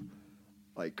information.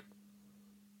 Like,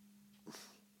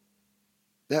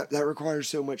 that requires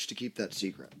so much to keep that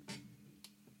secret.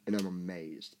 And I'm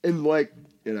amazed. And like,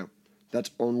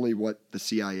 that's only what the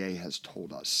CIA has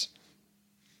told us.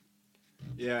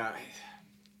 Yeah.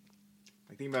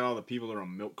 I think about all the people that are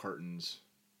on milk cartons.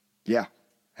 Yeah.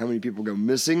 How many people go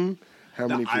missing?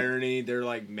 The irony, they're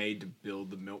like made to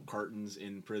build the milk cartons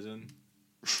in prison.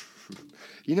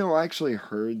 I actually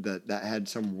heard that had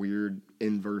some weird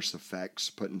inverse effects,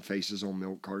 putting faces on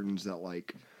milk cartons, that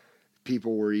like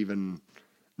people were even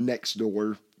next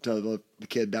door to the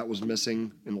kid that was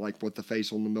missing and like put the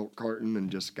face on the milk carton and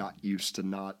just got used to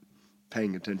not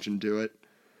paying attention to it.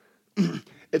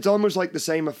 It's almost like the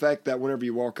same effect that whenever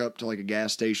you walk up to like a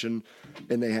gas station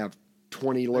and they have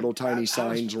 20 little tiny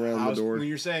signs around the door. When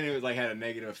you're saying it like had a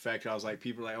negative effect, I was like,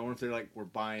 people are like, I wonder if they're like,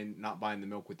 not buying the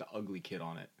milk with the ugly kid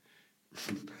on it.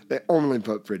 They only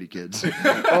put pretty kids.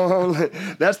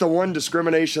 That's the one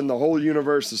discrimination the whole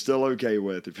universe is still okay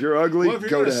with. If you're ugly, well, if you're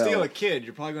go to gonna hell. Steal a kid,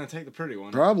 you're probably going to take the pretty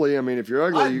one. Probably. I mean, if you're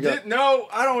ugly, No,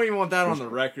 I don't even want that on the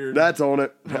record. That's on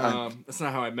it. That's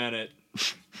not how I meant it.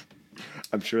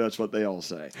 I'm sure that's what they all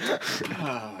say.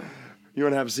 You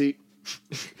want to have a seat?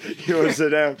 You want to sit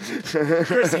down?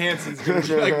 Chris Hansen's going to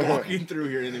be like walking through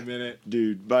here in a minute.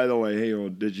 Dude, by the way, hang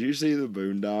on. Did you see the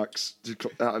Boondocks?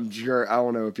 I'm sure, I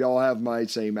don't know, if y'all have my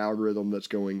same algorithm that's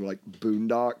going like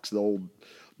Boondocks, the old,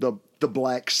 the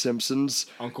Black Simpsons.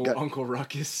 Uncle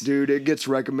Ruckus. Dude, it gets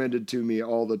recommended to me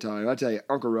all the time. I tell you,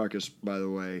 Uncle Ruckus, by the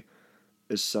way,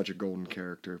 is such a golden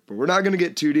character. But we're not going to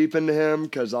get too deep into him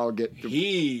because I'll get...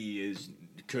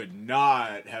 could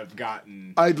not have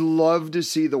gotten... I'd love to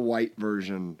see the white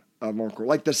version of Uncle...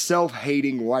 Like the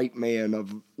self-hating white man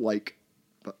of like...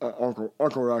 Uncle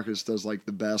Ruckus does like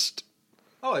the best...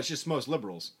 Oh, it's just most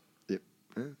liberals.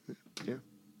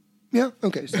 Yeah,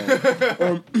 okay.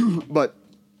 So, but,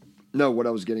 no, what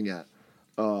I was getting at...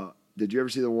 did you ever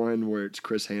see the one where it's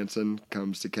Chris Hansen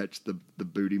comes to catch the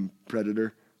booty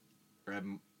predator? I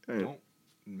don't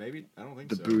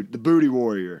think so. The booty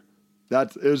warrior.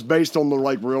 It was based on the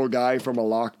like real guy from a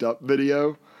Locked Up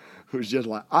video, who's just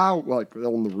like on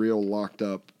the real Locked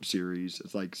Up series.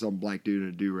 It's like some black dude in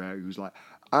a do-rag who's like,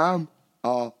 I'm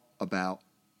all about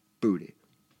booty.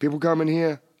 People come in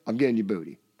here, I'm getting you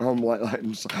booty. I'm like,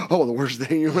 the worst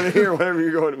thing you want to hear whenever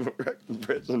you're going to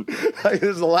prison. Like,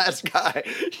 this is the last guy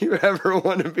you ever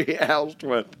want to be housed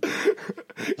with.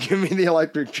 Give me the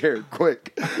electric chair,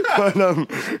 quick. But,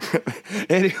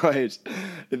 anyways,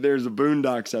 there's a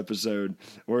Boondocks episode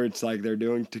where it's like they're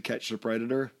doing To Catch the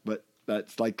Predator, but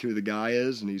that's like who the guy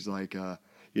is, and he's like, the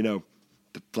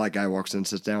black guy walks in,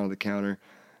 sits down at the counter,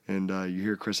 and you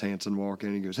hear Chris Hansen walk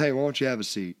in, he goes, hey, why don't you have a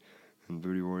seat? And the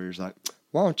booty warrior's like,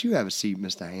 why don't you have a seat,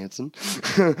 Mr. Hansen?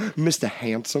 Mr.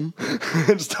 Handsome.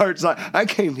 It starts like, I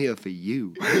came here for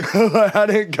you. I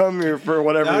didn't come here for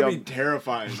whatever. That'd be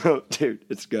terrifying. Dude,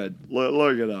 it's good.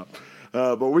 Look it up.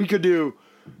 But we could do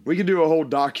a whole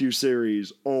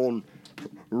docu-series on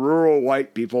rural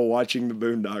white people watching the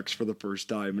Boondocks for the first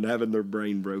time and having their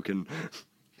brain broken.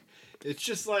 It's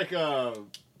just like a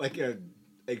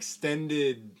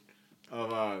extended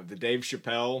of the Dave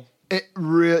Chappelle.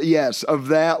 Yes, of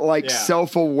that Yeah.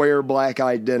 self-aware black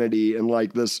identity and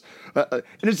like this, and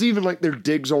it's even like their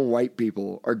digs on white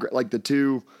people are like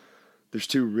there's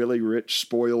two really rich,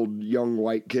 spoiled young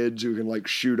white kids who can like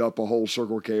shoot up a whole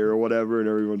Circle K or whatever, and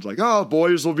everyone's like, "Oh,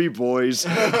 boys will be boys."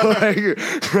 I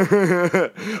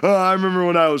remember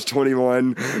when I was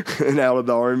 21 and out of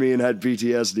the army and had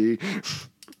PTSD.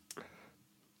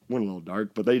 Went a little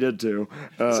dark, but they did too.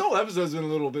 This whole episode's been a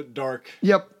little bit dark.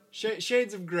 Yep.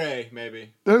 Shades of gray,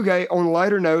 maybe. Okay, on a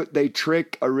lighter note, they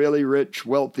trick a really rich,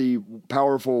 wealthy,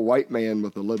 powerful white man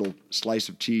with a little slice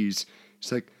of cheese.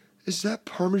 It's like, is that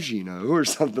Parmigiano or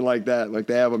something like that? Like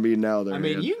they have a meeting out there. I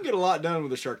mean, you can get a lot done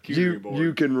with a charcuterie board.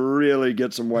 You can really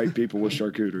get some white people with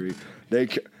charcuterie.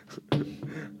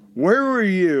 Where were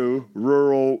you,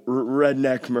 rural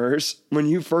redneck Merce, when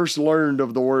you first learned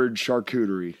of the word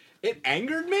charcuterie? It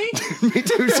angered me. Me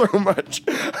too, so much.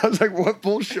 I was like, what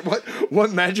bullshit?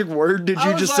 What magic word did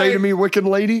you just say to me, wicked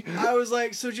lady? I was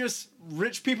like, so just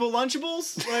rich people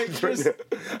Lunchables? Like, just...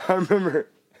 I remember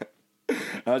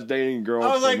I was dating a girl.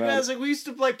 I was like, we used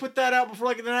to like put that out before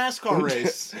like in a NASCAR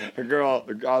race.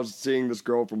 I was seeing this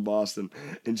girl from Boston,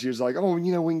 and she was like, "Oh, we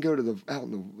can go to out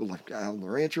on the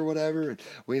ranch or whatever, and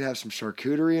we can have some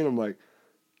charcuterie." And I'm like,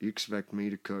 "You expect me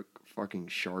to cook fucking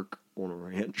shark on a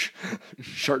ranch?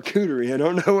 Charcuterie? I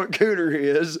don't know what cooterie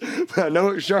is, but I know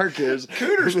what shark is.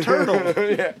 Cooter's turtle."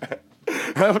 Yeah.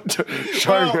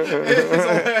 Shark.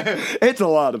 It's a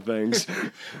lot of things.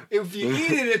 If you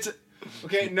eat it, it's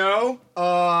okay. No.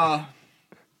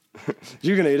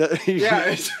 You can eat it.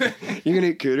 Yeah. You can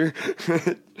eat cooter.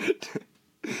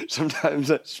 Sometimes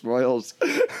that spoils.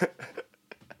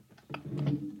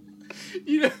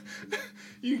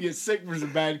 You can get sick from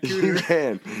some bad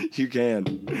cooter. You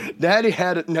can. Daddy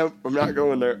had it. Nope, I'm not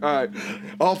going there. All right,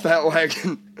 off that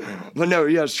wagon. But no,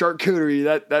 yeah, charcuterie.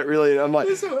 That really. I'm like,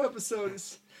 This whole episode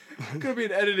is gonna be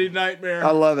an editing nightmare.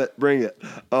 I love it. Bring it.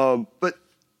 But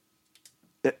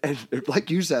and like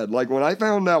you said, like when I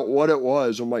found out what it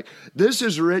was, I'm like, this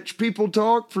is rich people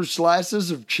talk for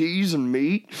slices of cheese and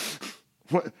meat.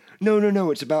 What? No.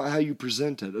 It's about how you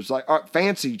present it. It's like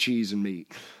fancy cheese and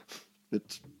meat.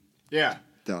 It's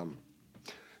dumb.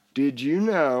 Did you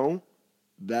know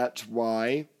that's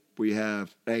why we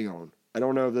have... Hang on. I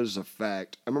don't know if this is a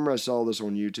fact. I remember I saw this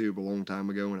on YouTube a long time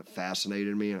ago and it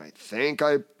fascinated me, and I think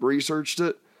I researched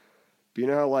it. But you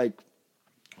know how, like,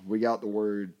 we got the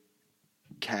word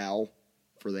cow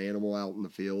for the animal out in the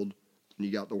field, and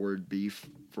you got the word beef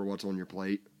for what's on your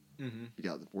plate? Mm-hmm. You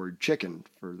got the word chicken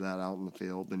for that out in the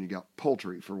field, then you got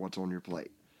poultry for what's on your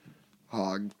plate.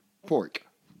 Hog, pork,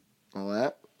 all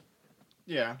that.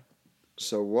 Yeah.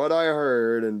 So what I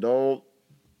heard, and don't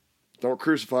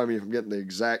crucify me if I'm getting the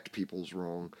exact peoples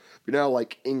wrong, but now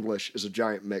like English is a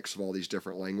giant mix of all these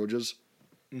different languages.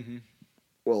 Mm-hmm.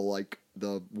 Well, like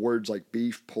the words like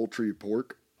beef, poultry,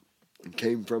 pork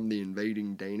came from the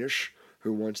invading Danish,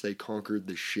 who once they conquered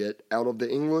the shit out of the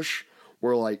English,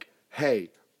 were like,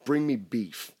 hey, bring me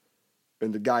beef.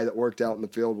 And the guy that worked out in the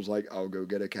field was like, I'll go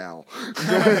get a cow.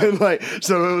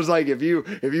 So it was like, if you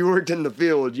worked in the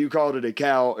field, you called it a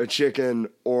cow, a chicken,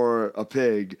 or a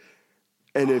pig.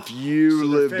 And if you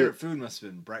lived... Their favorite food must have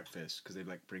been breakfast, because they'd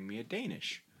like, bring me a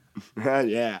Danish.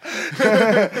 Yeah.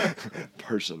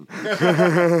 Person.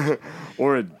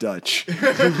 Or a Dutch.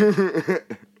 A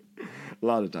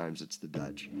lot of times it's the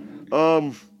Dutch.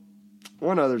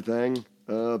 One other thing.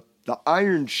 The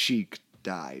Iron Sheik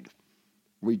died.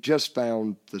 We just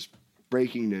found this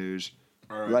breaking news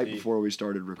right before we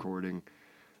started recording.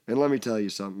 And let me tell you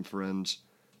something, friends.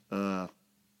 I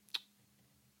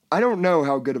don't know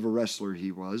how good of a wrestler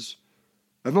he was.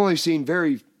 I've only seen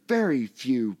very, very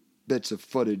few bits of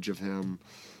footage of him.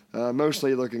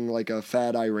 Mostly looking like a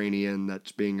fat Iranian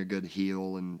that's being a good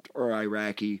heel or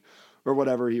Iraqi or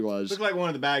whatever he was. Looked like one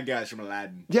of the bad guys from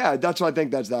Aladdin. Yeah, that's what I think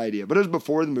that's the idea. But it was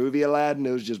before the movie Aladdin.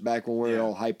 It was just back when we were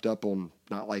all hyped up on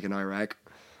not liking Iraq.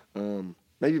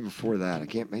 Maybe before that.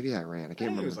 Maybe Iran. I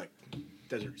can't remember. It was like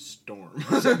Desert Storm.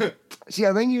 See,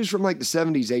 I think he was from like the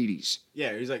 70s, 80s.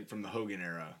 Yeah, he was like from the Hogan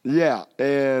era. Yeah,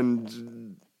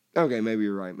 and okay, maybe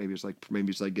you're right. Maybe it's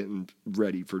like getting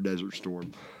ready for Desert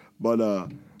Storm. But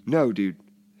no, dude.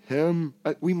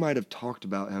 We might have talked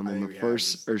about him on the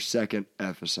first or second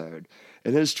episode.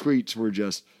 And his tweets were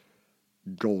just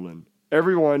golden.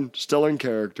 Everyone still in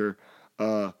character.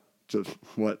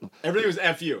 What? Everything was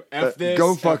F you. F this.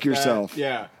 Go fuck F yourself.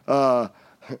 That. Yeah.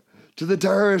 To the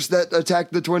terrorists that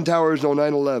attacked the Twin Towers on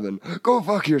 9/11, go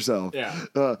fuck yourself. Yeah.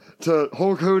 To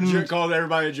Hulk Hogan, Called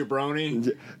everybody a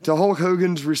jabroni. To Hulk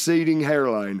Hogan's receding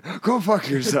hairline, go fuck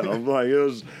yourself. Like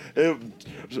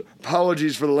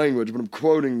apologies for the language, but I'm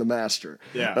quoting the master.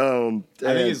 Yeah. I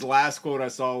think his last quote I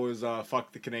saw was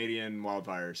 "fuck the Canadian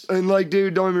wildfires." And like,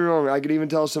 dude, don't get me wrong, I could even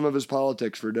tell some of his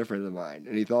politics were different than mine,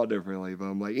 and he thought differently. But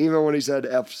I'm like, even when he said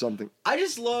 "f something," I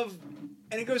just love,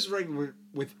 and it goes right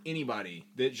with anybody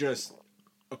that just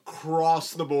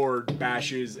across the board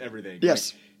bashes everything.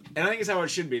 Yes. Like, and I think it's how it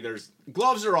should be. There's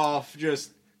gloves are off.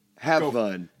 Just have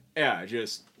fun. Yeah,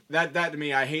 just that to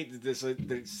me, I hate that this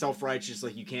the self-righteous,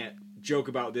 like you can't joke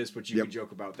about this, but you can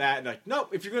joke about that. And like, nope,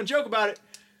 if you're gonna joke about it,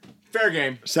 fair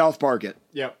game. South Park it.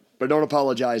 Yep. But don't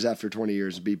apologize after 20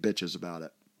 years and be bitches about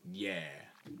it. Yeah.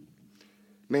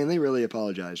 Man, they really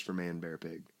apologized for Man Bear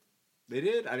Pig. They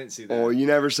did? I didn't see that. Oh, you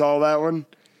never saw that one?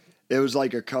 It was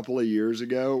like a couple of years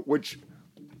ago, which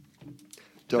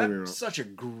don't get me wrong. Such a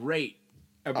great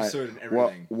episode and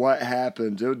everything. What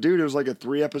happened? Dude, it was like a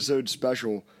 3-episode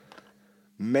special.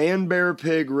 Man Bear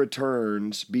Pig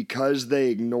returns because they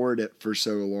ignored it for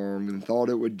so long and thought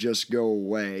it would just go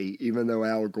away, even though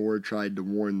Al Gore tried to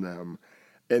warn them.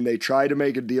 And they tried to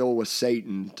make a deal with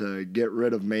Satan to get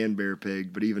rid of Man Bear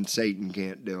Pig, but even Satan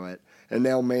can't do it. And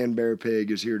now Man Bear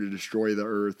Pig is here to destroy the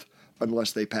earth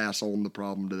unless they pass on the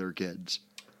problem to their kids.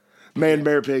 Man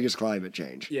Bear Pig is climate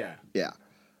change. Yeah. Yeah.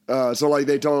 So, like,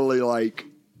 they totally, like...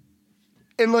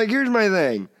 And, like, here's my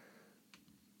thing.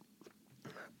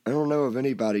 I don't know of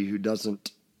anybody who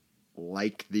doesn't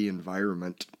like the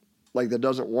environment. Like, that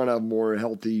doesn't want a more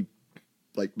healthy...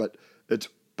 Like, but it's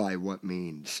by what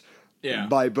means? Yeah.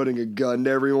 By putting a gun to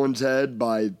everyone's head,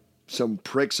 by some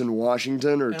pricks in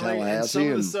Washington or Tallahassee. And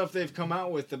some of the stuff they've come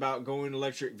out with about going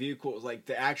electric vehicles, like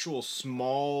the actual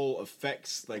small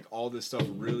effects, like all this stuff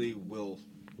really will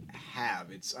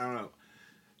have. It's, I don't know.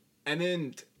 And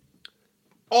then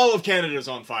all of Canada's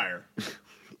on fire.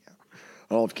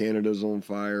 All of Canada's on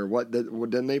fire.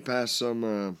 Didn't they pass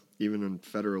some, even in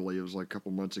federally, it was like a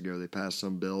couple months ago, they passed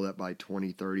some bill that by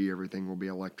 2030 everything will be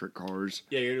electric cars.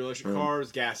 Yeah, you're electric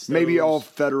cars, gas stoves. Maybe all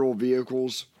federal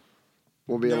vehicles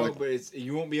will be electric. No, but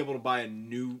you won't be able to buy a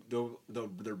new,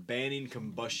 they're banning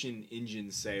combustion engine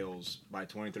sales by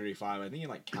 2035. I think in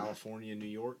like California and New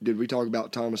York. Did we talk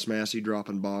about Thomas Massey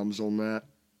dropping bombs on that?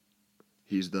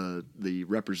 He's the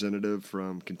representative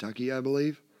from Kentucky, I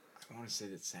believe. I want to say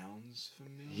that sounds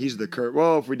familiar. He's the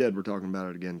well, if we did, we're talking about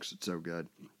it again because it's so good.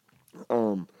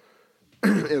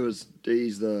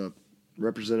 He's the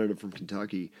representative from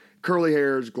Kentucky. Curly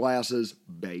hairs, glasses,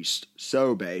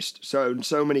 so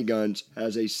many guns.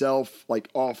 Has a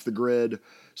off the grid,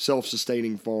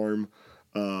 self-sustaining farm.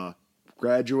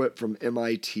 Graduate from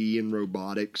MIT in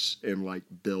robotics and like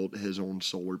built his own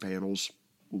solar panels.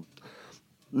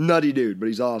 Nutty dude, but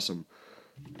he's awesome.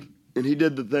 And he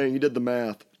did the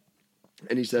math.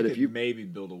 And he said, if you maybe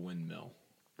build a windmill.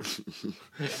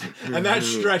 And that's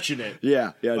stretching it.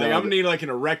 Yeah. Like, I'm going to need like an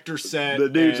erector set. The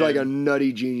dude's like a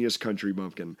nutty genius country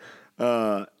bumpkin.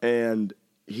 And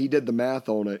he did the math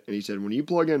on it. And he said, when you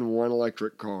plug in one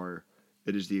electric car,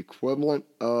 it is the equivalent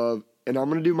of, and I'm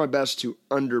going to do my best to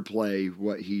underplay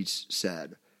what he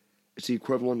said. It's the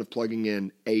equivalent of plugging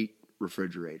in 8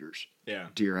 refrigerators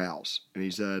to your house. And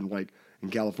he said, like, in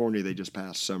California, they just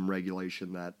passed some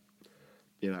regulation that,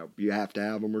 you have to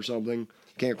have them or something.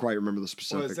 Can't quite remember the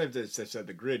specific. Well, they said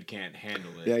the grid can't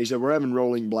handle it. Yeah, he said, we're having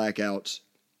rolling blackouts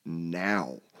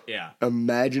now. Yeah.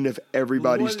 Imagine if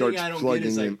everybody starts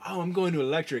plugging in. Like, I'm going to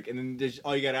electric. And then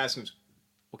all you got to ask them is,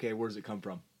 okay, where does it come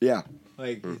from? Yeah.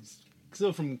 Like, it's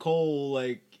still from coal,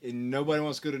 like, and nobody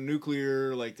wants to go to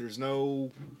nuclear. Like, there's no...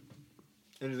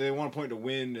 And they want to point to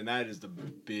wind, and that is the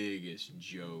biggest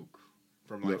joke.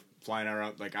 From like flying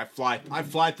around, like I fly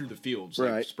through the fields,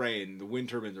 like spraying. The wind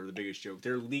turbines are the biggest joke.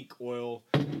 They're leak oil.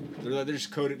 They're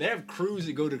just coated. They have crews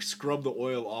that go to scrub the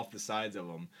oil off the sides of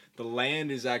them. The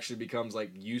land becomes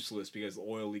like useless because the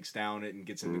oil leaks down it and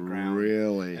gets in the ground.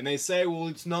 Really? And they say, well,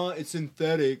 it's not. It's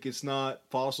synthetic. It's not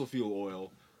fossil fuel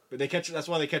oil. But that's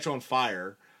why they catch on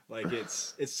fire. Like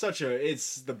it's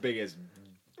the biggest.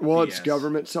 Well, BS. It's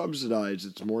government subsidized.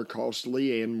 It's more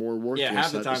costly and more worthless. Yeah,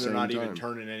 half the time they're not time. even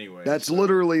turning anyway. That's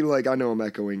literally, like, I know I'm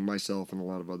echoing myself and a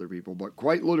lot of other people, but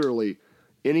quite literally,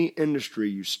 any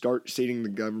industry you start seeing the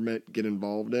government get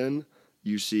involved in,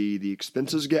 you see the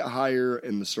expenses get higher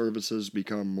and the services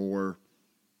become more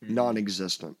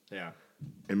non-existent. Yeah.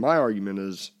 And my argument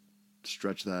is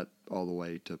stretch that all the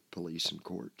way to police and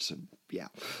courts and yeah.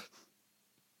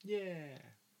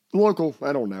 Local,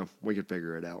 I don't know. We could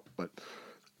figure it out, but...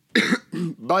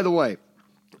 By the way,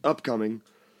 upcoming,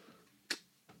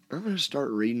 I'm going to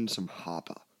start reading some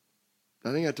Hoppe.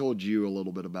 I think I told you a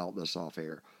little bit about this off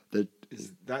air.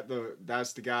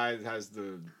 That's the guy that has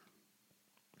the...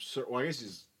 Well, I guess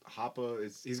he's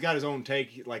Hoppe. He's got his own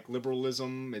take, like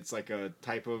liberalism. It's like a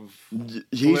type of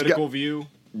political view.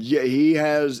 Yeah, he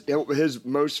has his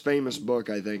most famous book,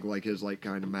 I think, like his like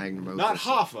kind of magnum opus. Not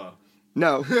Hoffa.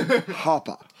 No,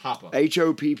 Hoppe. Hoppe.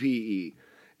 Hoppe.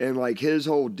 And like his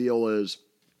whole deal is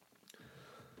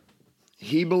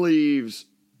he believes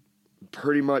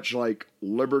pretty much like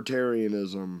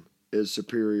libertarianism is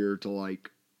superior to like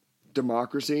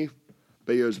democracy.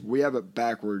 But he goes, we have it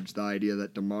backwards, the idea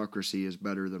that democracy is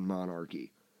better than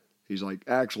monarchy. He's like,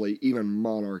 actually, even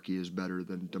monarchy is better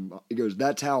than he goes,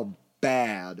 that's how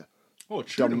bad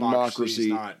true democracy is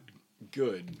not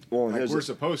good. Well, like we're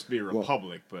supposed to be a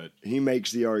republic, but... He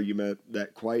makes the argument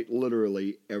that quite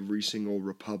literally every single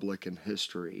republic in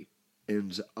history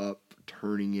ends up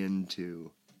turning into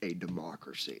a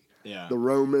democracy. Yeah. The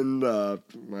Roman,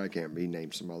 I can't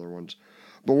name some other ones.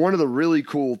 But one of the really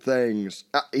cool things,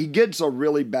 he gets a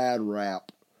really bad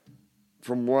rap,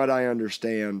 from what I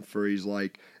understand, for he's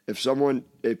like, if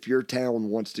your town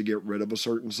wants to get rid of a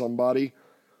certain somebody,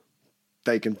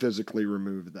 they can physically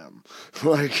remove them.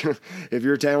 Like, if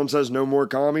your town says no more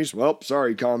commies, well,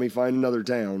 sorry, commie, find another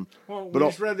town. Well, we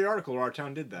just read the article where our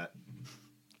town did that.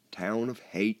 Town of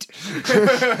hate.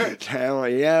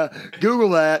 Town, yeah. Google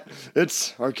that.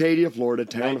 It's Arcadia, Florida,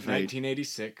 town of hate.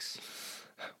 1986.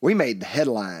 We made the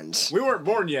headlines. We weren't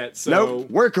born yet, so... Nope,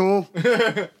 we're cool.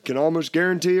 Can almost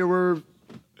guarantee you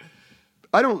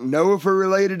I don't know if we're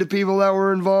related to people that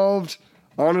were involved.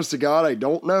 Honest to God, I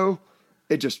don't know.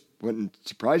 It just wouldn't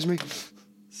surprise me.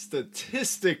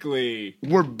 Statistically...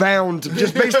 We're bound to,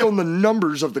 just based on the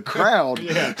numbers of the crowd.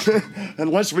 Yeah.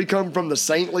 Unless we come from the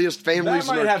saintliest families.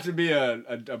 That might have to be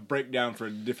a breakdown for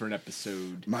a different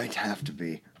episode. Might have to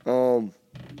be.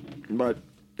 But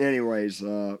anyways...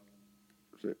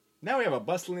 Now we have a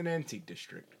bustling antique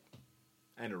district.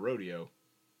 And a rodeo.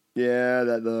 Yeah,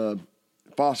 that the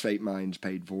phosphate mines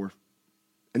paid for.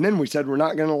 And then we said we're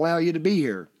not going to allow you to be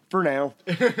here. For now.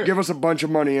 Give us a bunch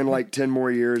of money in like 10 more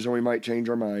years and we might change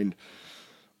our mind.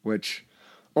 Which,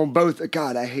 on both...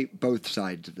 God, I hate both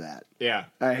sides of that. Yeah.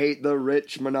 I hate the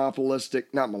rich,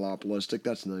 monopolistic... Not monopolistic,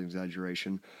 that's an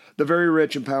exaggeration. The very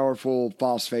rich and powerful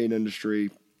phosphate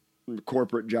industry,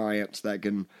 corporate giants that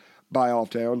can... buy off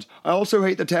towns. I also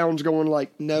hate the towns going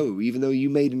like, no, even though you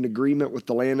made an agreement with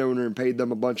the landowner and paid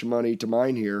them a bunch of money to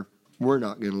mine here, we're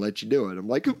not going to let you do it. I'm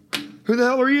like, who the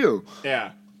hell are you?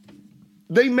 Yeah.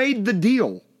 They made the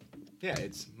deal. Yeah,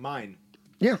 it's mine.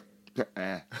 Yeah.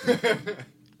 I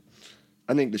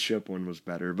think the ship one was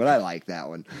better, but I like that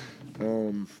one.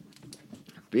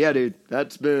 But yeah, dude,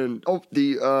 that's been...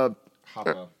 Hoppe.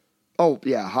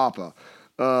 Hoppe.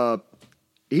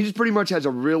 He just pretty much has a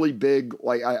really big,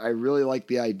 like, I really like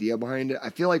the idea behind it.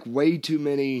 I feel like way too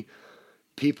many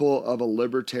people of a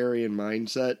libertarian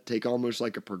mindset take almost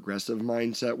like a progressive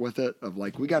mindset with it, of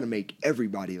like, we got to make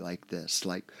everybody like this.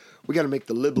 Like, we got to make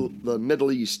the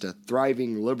Middle East a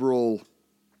thriving liberal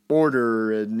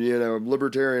order and,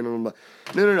 libertarian.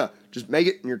 No. Just make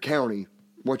it in your county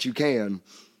what you can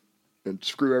and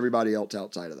screw everybody else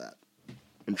outside of that.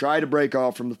 And try to break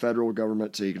off from the federal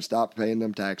government so you can stop paying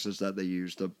them taxes that they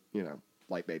use to,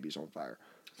 light babies on fire.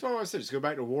 That's all I said. Just go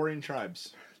back to warring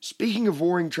tribes. Speaking of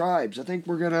warring tribes, I think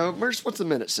we're going to... What's the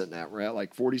minute sitting at? We're at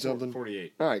like 40-something?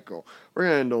 48. All right, cool. We're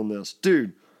going to end on this.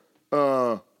 Dude,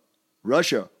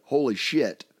 Russia, holy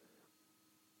shit.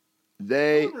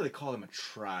 I wouldn't really call them a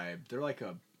tribe. They're like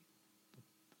a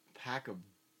pack of...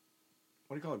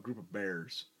 What do you call a group of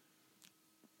bears?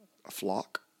 A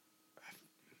flock?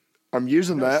 I'm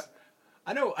using that.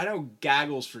 I know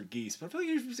gaggles for geese, but I feel like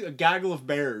usually a gaggle of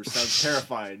bears sounds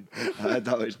terrifying. I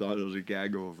always thought it was a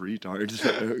gaggle of retards.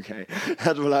 Okay.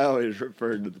 That's what I always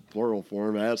referred to the plural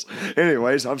form as.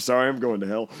 Anyways, I'm sorry, I'm going to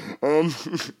hell.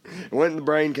 It went in the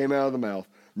brain, came out of the mouth.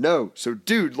 No. So,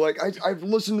 dude, like, I've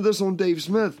listened to this on Dave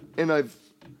Smith, and I've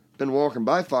been walking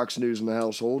by Fox News in the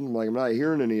household, and I'm like, I'm not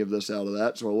hearing any of this out of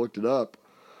that, so I looked it up.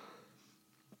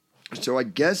 So I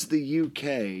guess the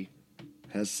UK...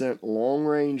 has sent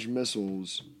long-range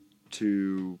missiles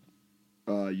to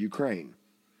Ukraine.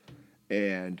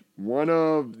 And one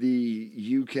of the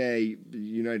UK,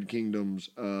 United Kingdom's,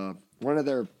 one of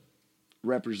their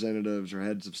representatives or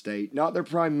heads of state, not their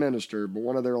prime minister, but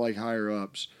one of their, like,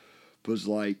 higher-ups, was,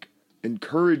 like,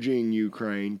 encouraging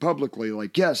Ukraine publicly,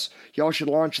 like, yes, y'all should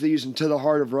launch these into the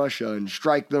heart of Russia and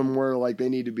strike them where, like, they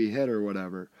need to be hit or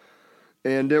whatever.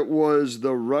 And it was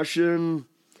the Russian...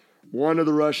 one of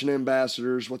the Russian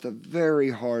ambassadors with a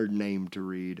very hard name to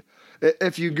read.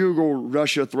 If you Google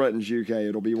Russia threatens UK,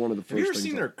 it'll be one of the first things. Have you ever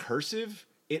seen their cursive?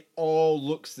 It all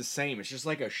looks the same. It's just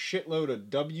like a shitload of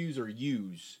W's or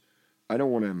U's. I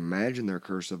don't want to imagine their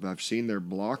cursive. I've seen their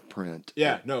block print.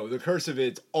 Yeah, no, the cursive,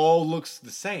 it all looks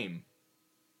the same.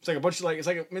 It's like a bunch of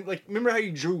like remember how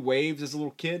you drew waves as a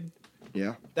little kid?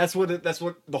 Yeah. That's what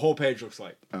the whole page looks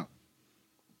like. Oh.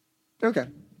 Okay.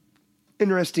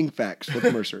 Interesting facts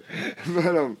with Mercer.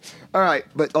 But, all right,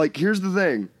 but like here's the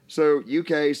thing. So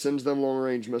UK sends them long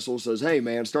range missiles, says, "Hey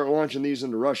man, start launching these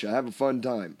into Russia. Have a fun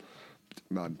time."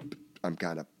 I'm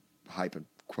kind of hyping,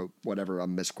 quote, whatever.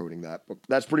 I'm misquoting that, but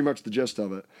that's pretty much the gist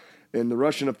of it. And the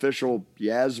Russian official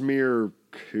Yazmir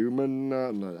Kuman,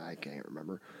 no, I can't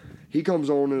remember. He comes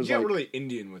on and is you got like really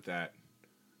Indian with that.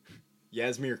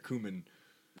 Yazmir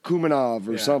Kumanov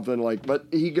or something like. But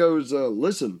he goes,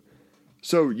 "Listen,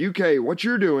 so UK, what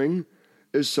you're doing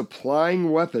is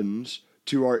supplying weapons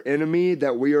to our enemy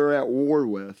that we are at war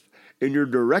with, and you're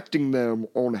directing them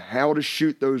on how to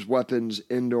shoot those weapons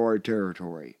into our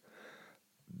territory.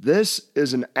 This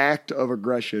is an act of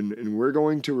aggression, and we're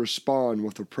going to respond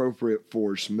with appropriate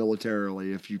force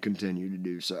militarily if you continue to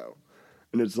do so."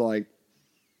 And it's like,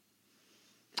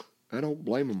 I don't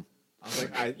blame him. I was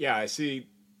like, I see,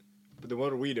 but then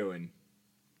what are we doing?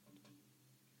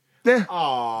 Yeah.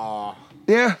 Aww.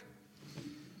 Yeah.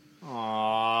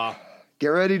 Aww. Get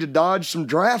ready to dodge some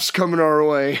drafts coming our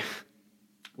way.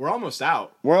 We're almost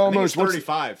out. We're I think almost it's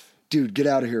 35. Dude, get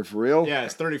out of here for real. Yeah,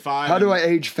 it's 35. How do I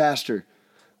age faster?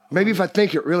 Maybe if I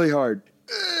think it really hard.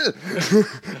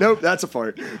 Nope, that's a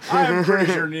fart. I'm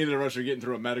pretty sure neither of us are getting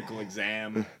through a medical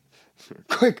exam.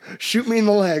 Quick, shoot me in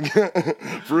the leg.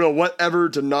 For real, whatever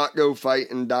to not go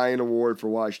fight and die in a war for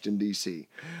Washington, D.C.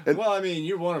 And well, I mean,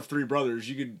 you're one of three brothers.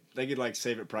 They could like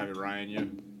Save It Private Ryan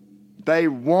you. they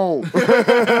won't.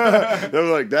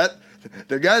 They're like, that.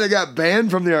 The guy that got banned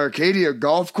from the Arcadia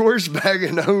golf course back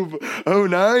in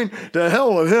 09, to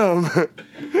hell with him.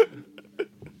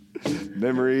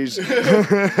 Memories.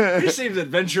 He seems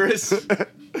adventurous.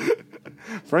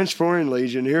 French Foreign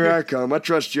Legion, here I come. I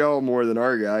trust y'all more than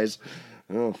our guys.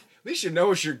 Oh. At least you know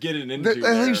what you're getting into.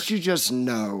 At least you just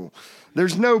know.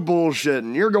 There's no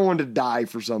bullshitting. You're going to die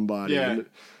for somebody. Yeah.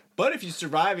 But if you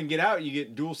survive and get out, you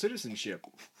get dual citizenship.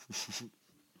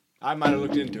 I might have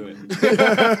looked into it.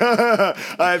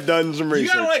 I've done some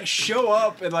research. You gotta like show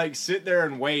up and like sit there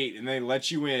and wait, and they let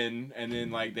you in, and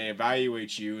then like they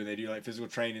evaluate you, and they do like physical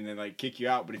training, and then like kick you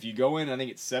out. But if you go in, I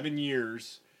think it's 7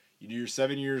 years. You do your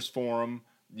 7 years for them.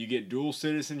 You get dual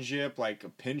citizenship, like a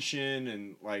pension,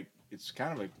 and like it's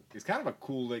kind of a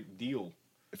cool like deal.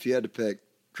 If you had to pick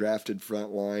drafted front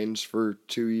lines for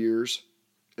 2 years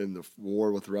in the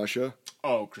war with Russia,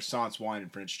 croissants, wine,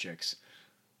 and French chicks.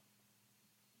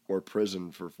 Or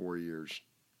prison for 4 years.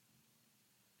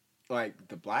 Like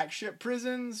the black ship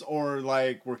prisons, or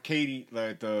like where Katie,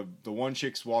 like the one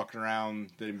chick's walking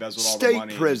around that embezzled all the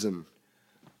money. State prison.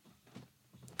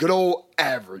 Good old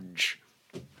average.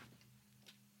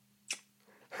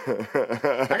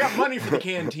 I got money for the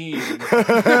canteen.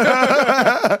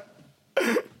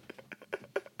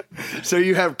 So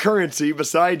you have currency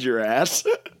beside your ass.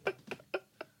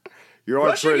 You are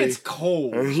Russia pretty. gets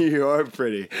cold. You are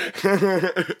pretty.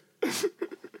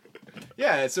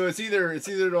 Yeah, so it's either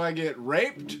do I get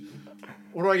raped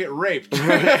or do I get raped? Do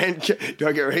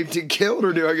I get raped and killed,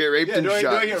 or do I get raped and shot? Do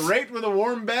I get raped with a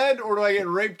warm bed, or do I get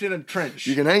raped in a trench?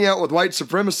 You can hang out with white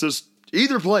supremacists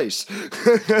either place,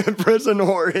 prison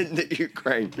or in the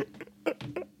Ukraine.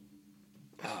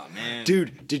 Oh man,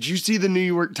 dude, did you see the New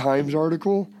York Times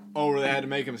article? Oh, where they had to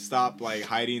make him stop, like,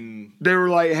 hiding... They were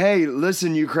like, hey,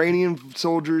 listen, Ukrainian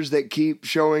soldiers that keep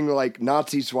showing, like,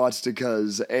 Nazi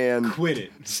swastikas and... Quit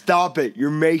it. Stop it. You're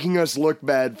making us look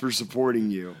bad for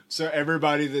supporting you. So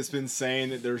everybody that's been saying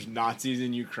that there's Nazis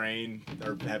in Ukraine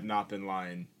have not been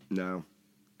lying. No.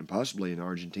 And possibly in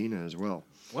Argentina as well.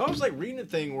 Well, I was, like, reading a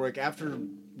thing where, like, after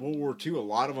World War II, a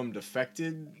lot of them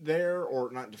defected there,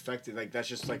 or not defected, like, that's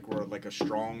just, like, where, like, a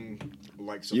strong,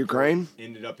 like... Ukraine?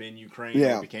 Ended up in Ukraine.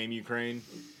 Yeah. And became Ukraine.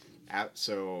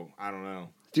 So, I don't know.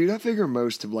 Dude, I figure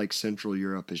most of, like, Central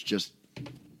Europe is just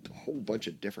a whole bunch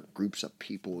of different groups of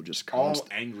people just all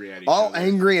angry at each all other. All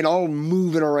angry and all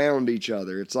moving around each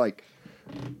other. It's like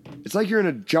you're in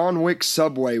a John Wick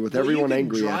subway with everyone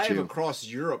angry at you. You can drive across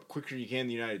Europe quicker than you can in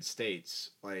the United States.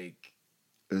 Like...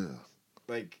 Ugh.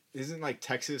 Like, isn't like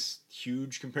Texas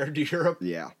huge compared to Europe?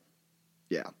 Yeah.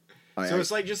 So it's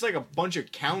like just like a bunch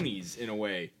of counties in a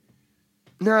way.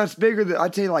 No, it's bigger than,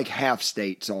 I'd say like half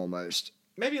states almost.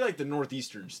 Maybe like the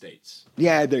northeastern states.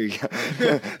 Yeah, there you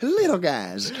go. Little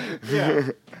guys. Yeah.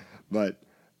 But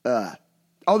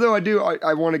Although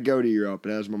I want to go to Europe,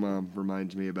 and as my mom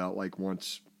reminds me about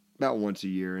once a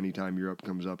year, anytime Europe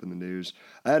comes up in the news.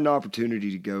 I had an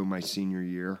opportunity to go my senior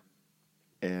year,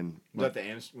 and was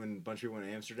that when a bunch of people went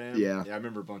to Amsterdam? Yeah, I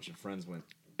remember a bunch of friends went.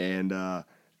 And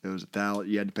it was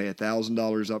you had to pay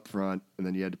 $1,000 up front, and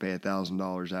then you had to pay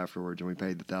 $1,000 afterwards. And we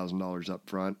paid the $1,000 up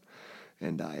front,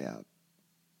 and I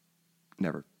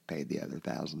never paid the other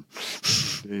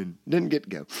 $1,000, and didn't get to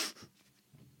go.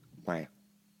 Wow.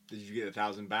 Did you get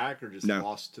 $1,000 back, or just No.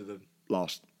 lost to the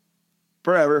Lost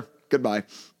forever? Goodbye.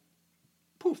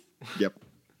 poof? Yep.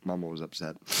 Mama was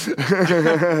upset.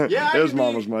 Yeah, it was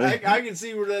Mama's money. I can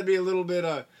see where that'd be a little bit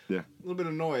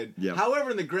annoyed. Yeah.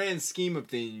 However, in the grand scheme of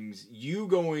things, you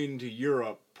going to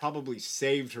Europe probably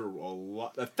saved her a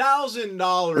lot.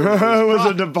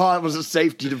 $1,000 was a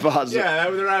safety deposit. Yeah,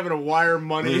 they're having to wire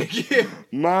money again.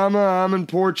 Mama, I'm in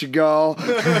Portugal.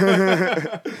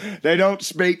 They don't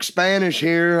speak Spanish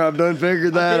here. I've done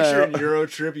figured that Picture out. a Euro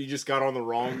trip, you just got on the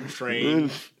wrong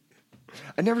train.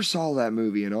 I never saw that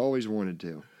movie and always wanted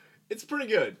to. It's pretty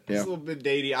good. It's Yeah. a little bit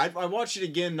datey. I watched it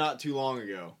again not too long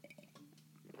ago.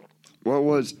 What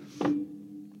was?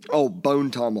 Oh, Bone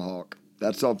Tomahawk.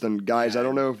 That's something, guys. I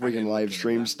don't know if we can live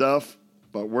stream stuff,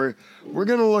 but we're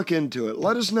gonna look into it.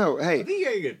 Let us know. Hey, I think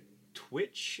you could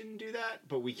Twitch and do that,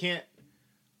 but we can't.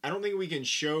 I don't think we can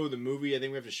show the movie. I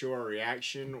think we have to show our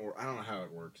reaction, or I don't know how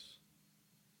it works.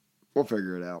 we'll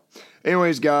figure it out.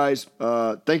 Anyways, guys,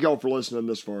 thank y'all for listening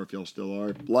this far. If y'all still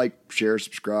are, like, share,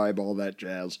 subscribe, all that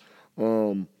jazz.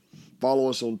 Follow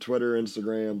us on Twitter,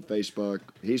 Instagram, Facebook.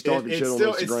 He's talking shit on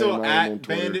Instagram. It's still I'm at on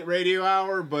Twitter. Bandit Radio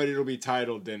Hour, but it'll be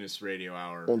titled Dennis Radio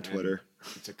Hour On Twitter.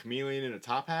 It's a chameleon in a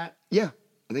top hat. Yeah,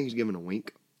 I think he's giving a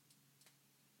wink.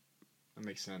 That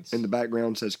makes sense. In the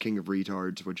background says King of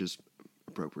Retards, which is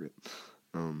appropriate.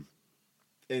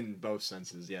 In both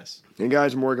senses, yes. And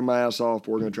guys, I'm working my ass off.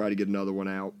 We're going to try to get another one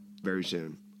out very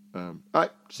soon. All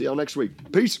right, see y'all next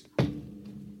week. Peace.